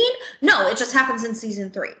a scene? No, it just happens in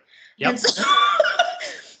season 3. And so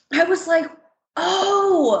I was like,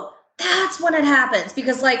 oh, that's when it happens.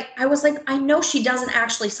 Because like, I was like, I know she doesn't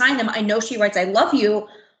actually sign them. I know she writes "I love you."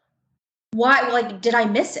 Why, like, did I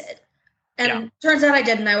miss it? And turns out I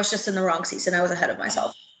didn't. I was just in the wrong season. I was ahead of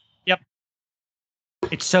myself. Yep.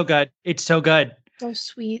 It's so good. It's so good. So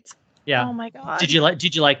sweet. Yeah. Oh my God. Did you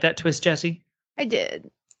like that twist, Jesse? I did.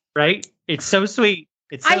 Right? It's so sweet.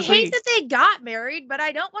 It's so I hate that they got married, but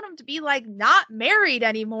I don't want them to be like not married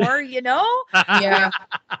anymore, you know? Yeah.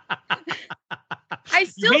 I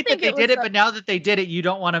still hate think that they did it, but now that they did it, you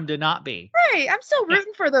don't want them to not be. Right. I'm still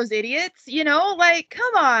rooting for those idiots, you know? Like,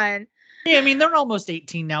 come on. Yeah, I mean, they're almost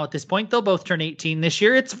 18 now at this point. They'll both turn 18 this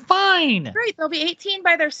year. It's fine. Great. They'll be 18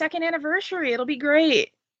 by their 2nd anniversary. It'll be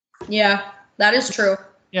great. Yeah, that is true.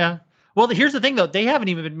 Yeah. Well, here's the thing, though. They haven't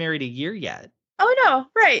even been married a year yet. Oh, no.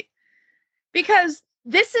 Right. Because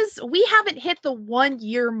we haven't hit the 1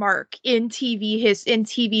 year mark in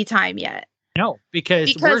TV time yet. No,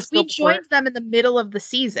 because we joined them in the middle of the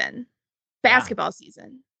season, basketball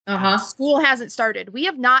season. School hasn't started. We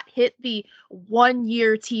have not hit the 1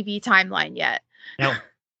 year TV timeline yet.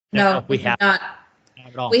 No, we have not. Not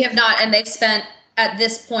at all. We have not, and they've spent at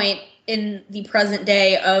this point in the present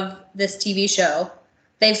day of this TV show,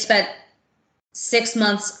 they've spent 6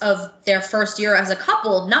 months of their first year as a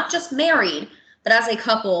couple, not just married, but as a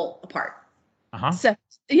couple apart. So,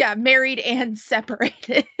 married and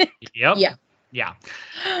separated. Yep. Yeah.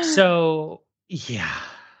 So, yeah.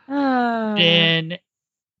 Then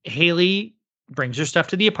Haley brings her stuff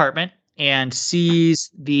to the apartment and sees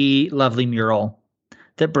the lovely mural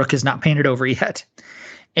that Brooke has not painted over yet.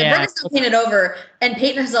 And Brooke has not painted over, and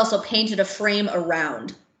Peyton has also painted a frame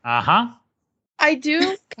around. I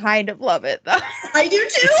do kind of love it, though. I do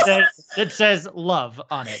too. It says love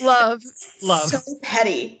on it. Love. So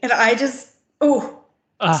petty. And I just, so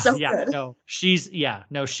good. No, she's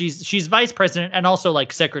vice president and also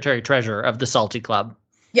like secretary treasurer of the Salty Club.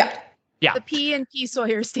 Yeah. The P in P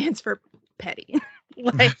Sawyer stands for petty.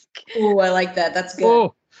 Like, I like that. That's good.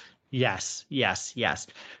 Oh, yes.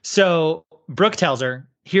 So Brooke tells her,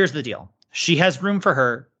 here's the deal. She has room for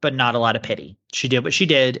her, but not a lot of pity. She did what she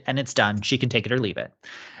did, and it's done. She can take it or leave it.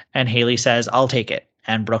 And Haley says, I'll take it.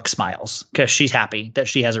 And Brooke smiles because she's happy that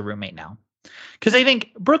she has a roommate now. Because I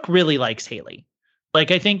think Brooke really likes Haley.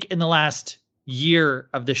 Like, I think in the last year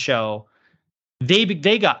of the show,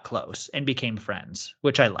 they got close and became friends,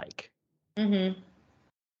 which I like. Mm-hmm.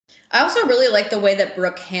 I also really like the way that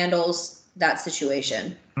Brooke handles that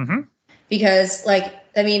situation. Mm-hmm. Because, like,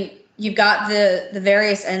 I mean, you've got the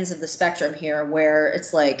various ends of the spectrum here where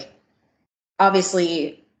it's like,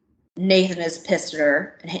 obviously, Nathan is pissed at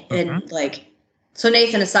her. And like, so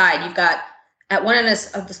Nathan aside, you've got at one end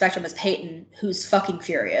of the spectrum is Peyton, who's fucking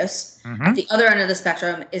furious. At the other end of the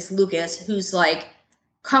spectrum is Lucas, who's like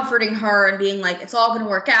comforting her and being like, it's all going to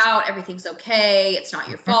work out. Everything's okay. It's not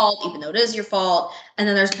your fault, even though it is your fault. And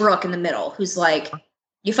then there's Brooke in the middle, who's like,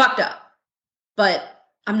 you fucked up, but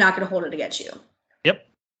I'm not going to hold it against you. Yep.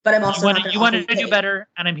 But I'm also you wanted to do better,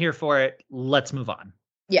 and I'm here for it. Let's move on.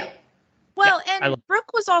 Yeah. Well, and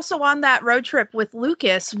Brooke was also on that road trip with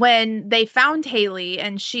Lucas when they found Haley,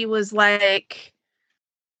 and she was like,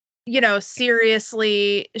 you know,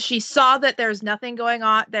 seriously, she saw that there's nothing going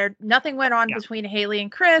on there. Nothing went on between Haley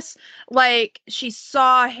and Chris. Like, she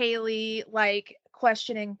saw Haley like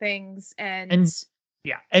questioning things and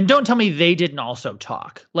don't tell me they didn't also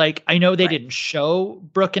talk. Like, I know they didn't show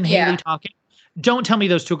Brooke and Haley talking. Don't tell me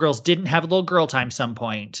those two girls didn't have a little girl time some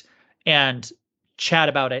point and chat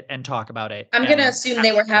about it and talk about it. I'm going to assume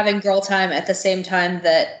they were having girl time at the same time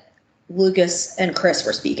that Lucas and Chris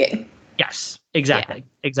were speaking. Yes, exactly.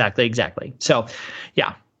 Exactly. So,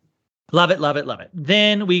 yeah. Love it.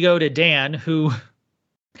 Then we go to Dan, who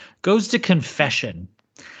goes to confession.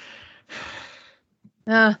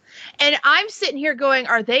 And I'm sitting here going,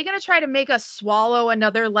 are they going to try to make us swallow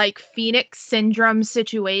another like Phoenix syndrome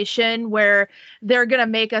situation where they're going to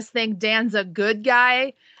make us think Dan's a good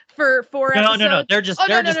guy for 4 episodes? No. They're just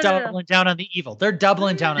doubling down on the evil. They're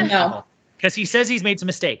doubling down on the evil. because he says he's made some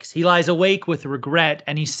mistakes. He lies awake with regret,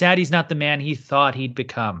 and he's sad he's not the man he thought he'd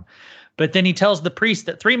become. But then he tells the priest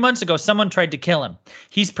that 3 months ago, someone tried to kill him.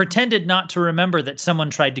 He's pretended not to remember that someone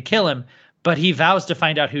tried to kill him, but he vows to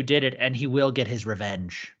find out who did it, and he will get his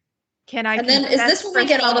revenge. Can I? And then is this when we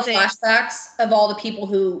get all the flashbacks of all the people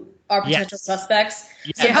who are potential suspects?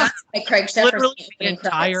 Yeah. Like Craig Sheffer's literally the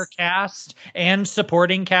entire cast and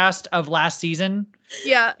supporting cast of last season.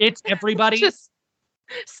 Yeah. It's everybody. Just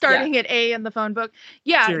starting at A in the phone book.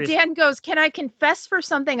 Yeah. Seriously. Dan goes, can I confess for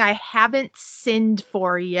something I haven't sinned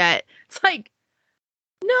for yet? It's like,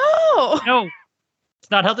 no. No.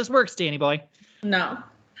 It's not how this works, Danny boy. No.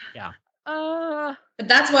 Yeah. But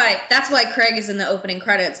that's why Craig is in the opening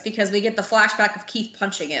credits, because we get the flashback of Keith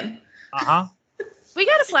punching him. Uh-huh. We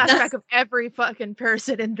got a flashback of every fucking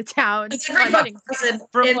person in the town. It's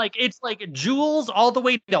like Jules all the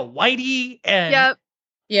way to Whitey and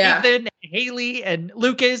Ethan and Haley and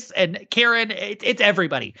Lucas and Karen. It's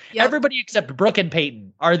everybody. Yep. Everybody except Brooke and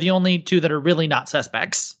Peyton are the only two that are really not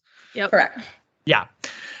suspects. Yep. Correct. Yeah.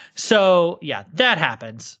 So yeah, that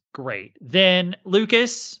happens. Great. Then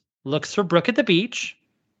Lucas looks for Brooke at the beach,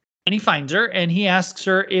 and he finds her, and he asks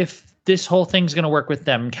her if this whole thing's going to work with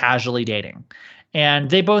them casually dating.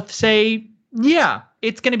 And they both say, yeah,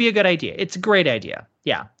 it's going to be a good idea. It's a great idea.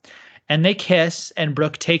 Yeah. And they kiss, and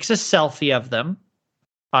Brooke takes a selfie of them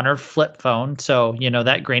on her flip phone. So,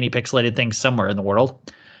 that grainy pixelated thing somewhere in the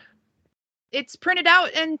world. It's printed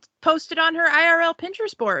out and posted on her IRL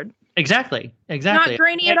Pinterest board. Exactly. Not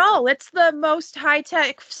grainy at all. It's the most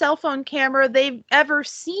high-tech cell phone camera they've ever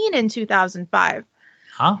seen in 2005.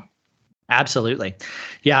 Huh? Absolutely.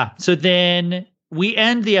 Yeah. So then we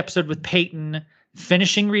end the episode with Peyton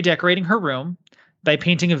finishing redecorating her room by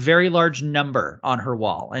painting a very large number on her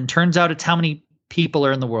wall. And turns out it's how many people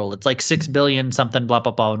are in the world. It's like 6 billion something, blah,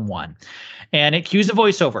 blah, blah, and one. And it cues a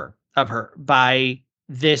voiceover of her by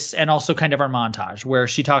this, and also kind of our montage where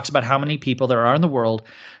she talks about how many people there are in the world.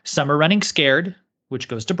 Some are running scared, which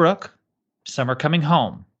goes to Brooke. Some are coming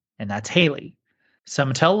home, and that's Haley.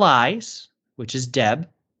 Some tell lies, which is Deb.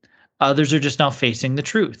 Others are just now facing the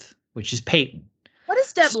truth, which is Peyton. What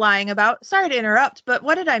is Deb lying about? Sorry to interrupt, but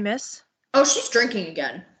what did I miss? Oh, she's drinking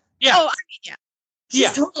again. Yeah. Oh, yeah.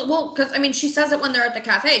 She's totally, because she says it when they're at the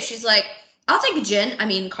cafe. She's like, I'll take a gin. I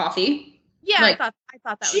mean, coffee. Yeah, like, I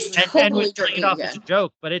thought that she's was totally and drinking off again. as a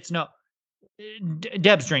joke, but it's no.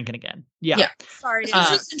 Deb's drinking again. Yeah. Sorry.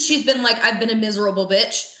 She's been like, I've been a miserable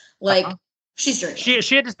bitch. Like, she's drinking.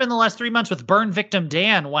 She had to spend the last 3 months with burn victim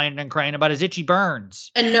Dan whining and crying about his itchy burns.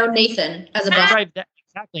 And no Nathan as a boss.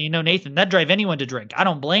 Exactly. Nathan. That'd drive anyone to drink. I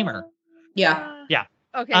don't blame her. Yeah. Yeah.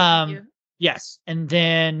 Okay. Thank you. Yes. And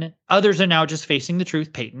then others are now just facing the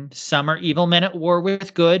truth, Peyton. Some are evil men at war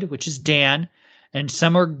with good, which is Dan. And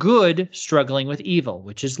some are good struggling with evil,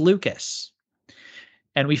 which is Lucas.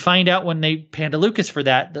 And we find out when they pan to Lucas for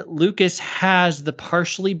that Lucas has the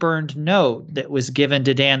partially burned note that was given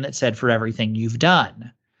to Dan that said, for everything you've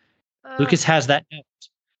done. Lucas has that note.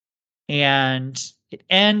 And it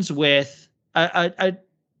ends with a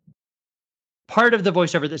part of the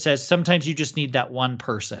voiceover that says, sometimes you just need that one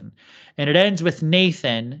person. And it ends with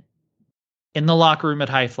Nathan in the locker room at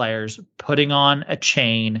High Flyers putting on a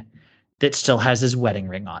chain that still has his wedding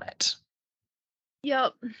ring on it.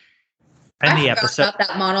 Yep. And I the forgot episode about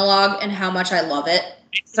that monologue and how much I love it.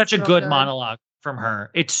 It's such a good monologue from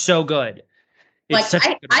her. It's so good. I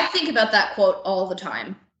think about that quote all the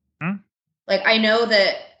time. Like, I know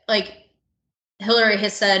that, like, Hillary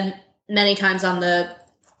has said many times on the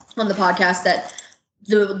podcast that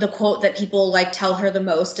the quote that people like tell her the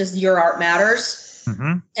most is "Your art matters,"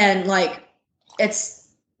 and like, it's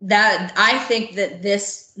that I think that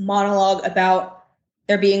this monologue about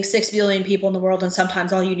there being 6 billion people in the world and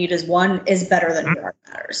sometimes all you need is one is better than Your art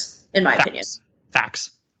matters, in my opinion. Facts.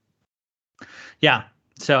 Yeah.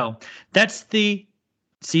 So that's the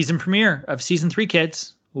season premiere of season 3,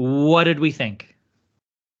 kids. What did we think?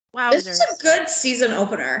 Wow. This is a good season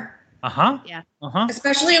opener. Yeah.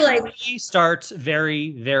 Especially like he starts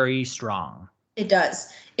very, very strong. It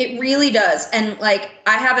does. It really does. And like,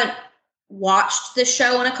 I haven't watched this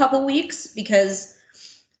show in a couple weeks because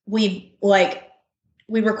we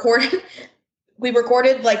recorded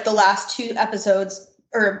like the last 2 episodes,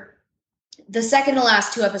 or the second to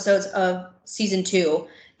last 2 episodes of season 2.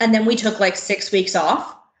 And then we took like 6 weeks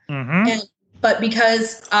off. But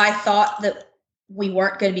because I thought that we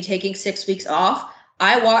weren't going to be taking 6 weeks off,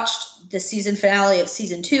 I watched the season finale of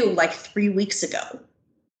season 2 like 3 weeks ago.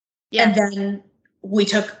 Yeah. And then we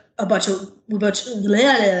took a bunch of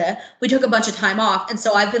time off. And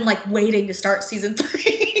so I've been like waiting to start season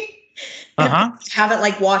 3. Haven't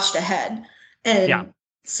like watched ahead. And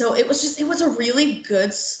So it was a really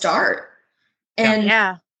good start.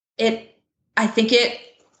 And I think it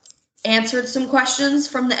answered some questions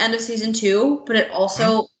from the end of season 2, but it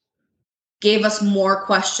also gave us more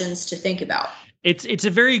questions to think about. It's a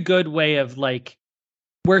very good way of like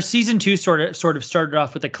where season 2 sort of started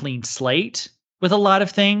off with a clean slate with a lot of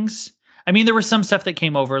things. I mean, there was some stuff that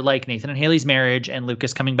came over, like Nathan and Haley's marriage and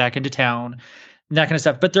Lucas coming back into town, that kind of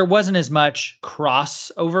stuff. But there wasn't as much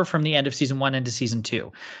crossover from the end of season 1 into season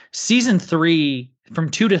 2. Season 3, from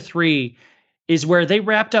 2 to 3, is where they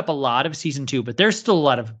wrapped up a lot of season 2, but there's still a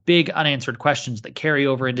lot of big unanswered questions that carry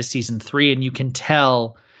over into season 3. And you can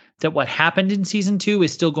tell that what happened in season 2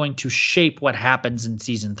 is still going to shape what happens in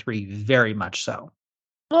season 3, very much so.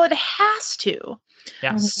 Well, it has to.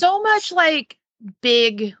 Yeah. So much like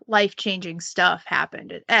big life-changing stuff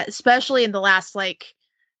happened, especially in the last like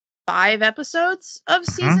 5 episodes of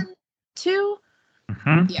season 2.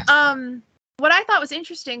 Yeah. What I thought was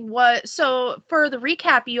interesting was, so for the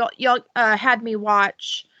recap, y'all had me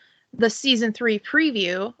watch the season 3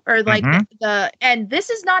 preview, or like and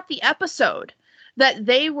this is not the episode that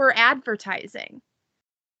they were advertising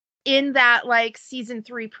in that like season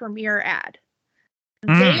 3 premiere ad.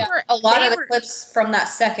 A lot of the clips from that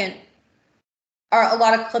second a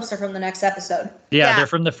lot of clips are from the next episode. Yeah, they're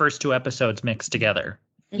from the first 2 episodes mixed together.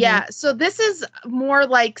 Yeah, so this is more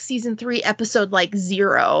like season 3 episode like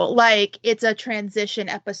 0. Like it's a transition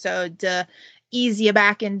episode to ease you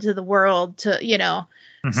back into the world to, you know,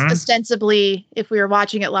 ostensibly, if we were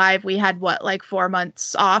watching it live, we had like 4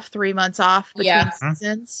 months off, 3 months off between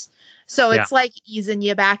seasons. So it's like easing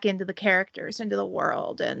you back into the characters, into the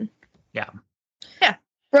world. And yeah.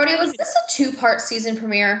 Brody, was this a 2-part season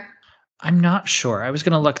premiere? I'm not sure. I was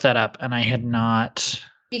going to look that up and I had not.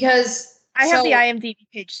 Because I have the IMDb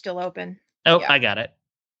page still open. Oh, I got it.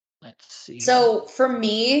 Let's see. So for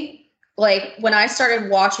me, like when I started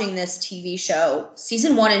watching this TV show,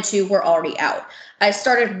 season 1 and 2 were already out. I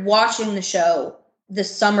started watching the show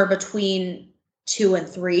this summer between 2 and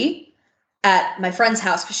 3 at my friend's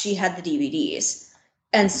house because she had the DVDs.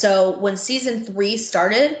 And so when season 3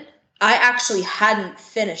 started, I actually hadn't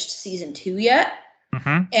finished season 2 yet.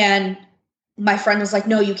 And my friend was like,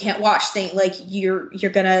 no, you can't watch things. Like you're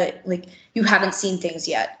gonna, like, you haven't seen things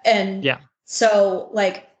yet. And so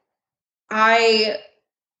like this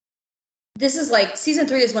is like season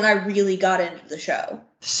 3 is when I really got into the show.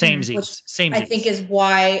 Same. I think is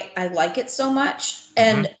why I like it so much.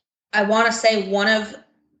 And I want to say one of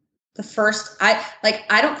the first, I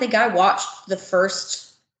don't think I watched the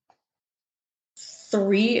first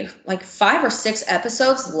 5 or 6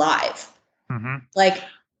 episodes live. Like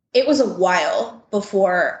it was a while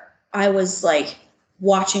before I was like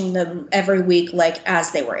watching them every week, like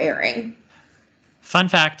as they were airing. Fun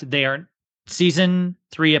fact, they are season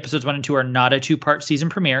 3 episodes 1 and 2 are not a 2-part season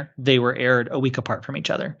premiere. They were aired a week apart from each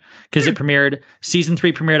other because it premiered, season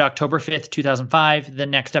 3 premiered October 5th, 2005. The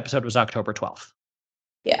next episode was October 12th.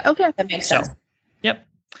 Yeah. Okay. That makes sense. Yep.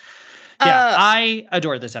 Yeah. I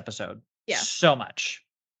adore this episode. So much.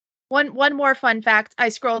 One more fun fact. I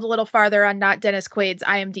scrolled a little farther on Not Dennis Quaid's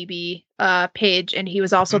IMDb page, and he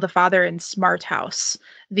was also the father in Smart House,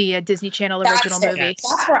 the Disney Channel original movie.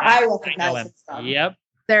 That's where I recognize it from. Yep.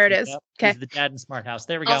 There it is. Yep. Okay. He's the dad in Smart House.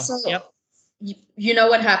 There we go. Also, you know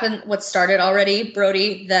what happened, what started already,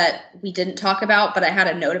 Brody, that we didn't talk about, but I had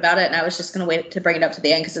a note about it, and I was just going to wait to bring it up to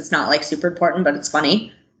the end because it's not like super important, but it's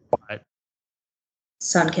funny. What?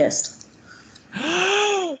 Sun-kissed.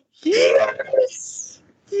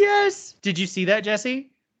 Yes. Did you see that, Jesse?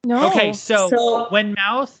 No. Okay, so when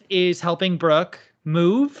Mouth is helping Brooke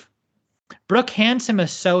move, Brooke hands him a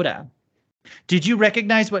soda. Did you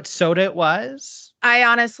recognize what soda it was? I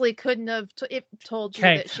honestly couldn't have told you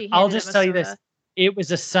that she handed I'll just him a tell you soda. this. It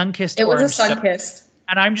was a Sun-kissed It was a orange soda. Sun-kissed.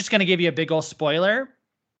 And I'm just going to give you a big old spoiler.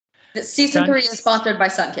 Season 3 is sponsored by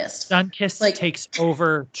Sun-kissed. Sun-kissed takes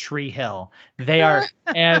over Tree Hill. They are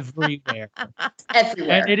everywhere.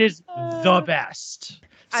 Everywhere. And it is the best.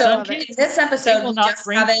 So in this episode, will not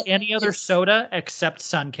drink any other soda except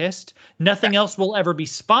Sun-kissed. Nothing else will ever be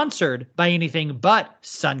sponsored by anything but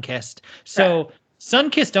Sun-kissed. So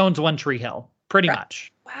Sun-kissed owns One Tree Hill, pretty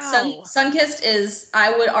much. Wow. Sun-kissed is,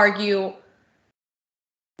 I would argue,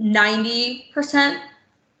 90%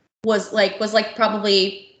 was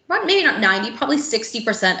probably, maybe not 90, probably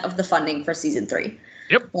 60% of the funding for season 3.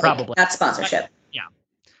 Yep, probably. That's sponsorship. Yeah.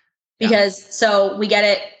 Because so we get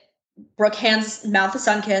it. Brooke hands Mouth a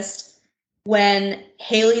Sun-kissed. When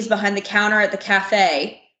Haley's behind the counter at the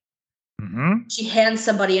cafe, she hands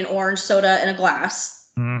somebody an orange soda in a glass.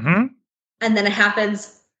 And then it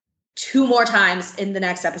happens 2 more times in the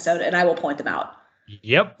next episode, and I will point them out.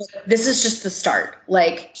 Yep. This is just the start.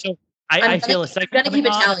 Like, so I feel I'm going to keep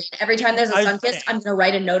it tallying. Every time there's a sun kiss, I'm going to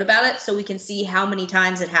write a note about it so we can see how many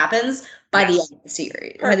times it happens by the end of the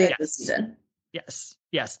series, by the end of the season. Yes.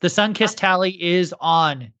 Yes. The sun kiss tally is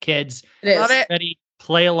on, kids. It is. Love it. Ready,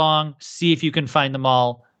 play along, see if you can find them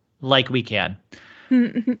all like we can.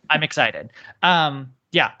 I'm excited.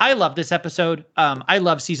 Yeah, I love this episode. I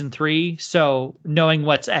love season 3, so knowing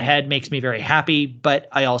what's ahead makes me very happy, but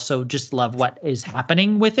I also just love what is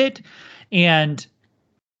happening with it. And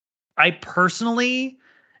I personally,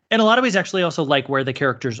 in a lot of ways, actually also like where the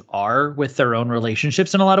characters are with their own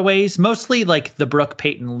relationships in a lot of ways, mostly like the Brooke,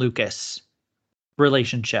 Peyton, Lucas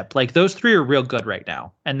relationship. Like those 3 are real good right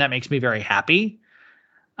now, and that makes me very happy.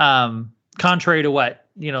 Contrary to what,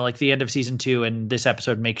 like the end of season 2 and this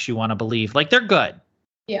episode makes you want to believe, like they're good.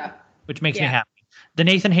 Yeah. Which makes me happy. The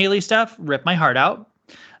Nathan Haley stuff ripped my heart out.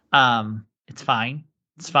 It's fine.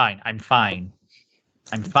 It's fine. I'm fine.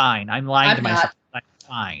 I'm fine. I'm lying to myself. I'm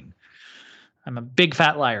fine. I'm a big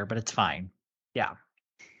fat liar, but it's fine. Yeah.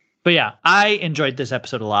 But yeah, I enjoyed this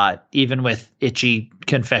episode a lot, even with itchy,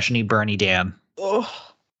 confession-y Bernie Dan. Yep.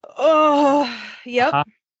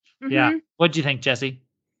 Yeah. What'd you think, Jesse?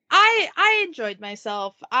 I enjoyed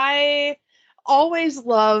myself. I always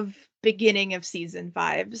love beginning of season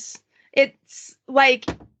 5s. It's like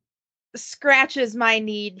scratches my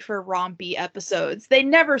need for rompy episodes. They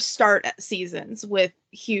never start seasons with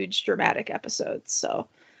huge dramatic episodes. So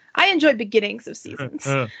I enjoy beginnings of seasons.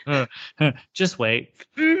 Just wait.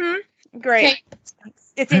 Great. Okay.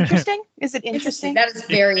 It's interesting. Is it interesting? That is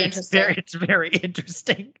very interesting. It's very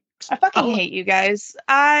interesting. I fucking hate you guys.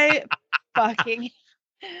 I fucking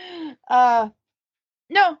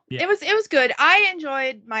no, it was good. I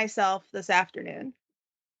enjoyed myself this afternoon.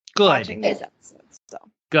 Good. Watching these episodes. So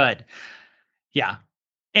good. Yeah.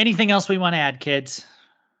 Anything else we want to add, kids?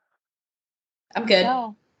 I'm good.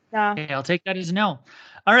 No. Okay, I'll take that as a no.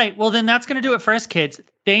 All right. Well, then that's going to do it for us, kids.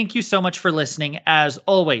 Thank you so much for listening. As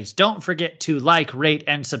always, don't forget to like, rate,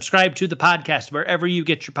 and subscribe to the podcast wherever you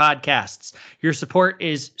get your podcasts. Your support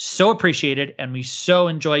is so appreciated, and we so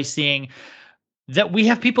enjoy seeing that we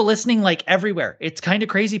have people listening like everywhere. It's kind of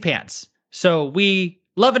crazy pants. So we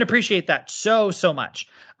love and appreciate that so much.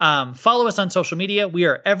 Follow us on social media. We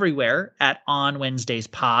are everywhere at On Wednesdays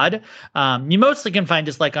Pod. You mostly can find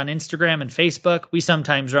us like on Instagram and Facebook. We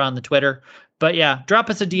sometimes are on the Twitter. But yeah, drop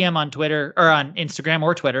us a DM on Twitter or on Instagram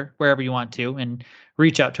or Twitter, wherever you want to, and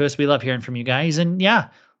reach out to us. We love hearing from you guys. And yeah,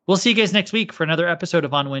 we'll see you guys next week for another episode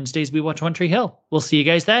of On Wednesdays We Watch One Tree Hill. We'll see you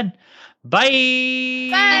guys then. Bye.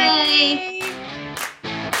 Bye.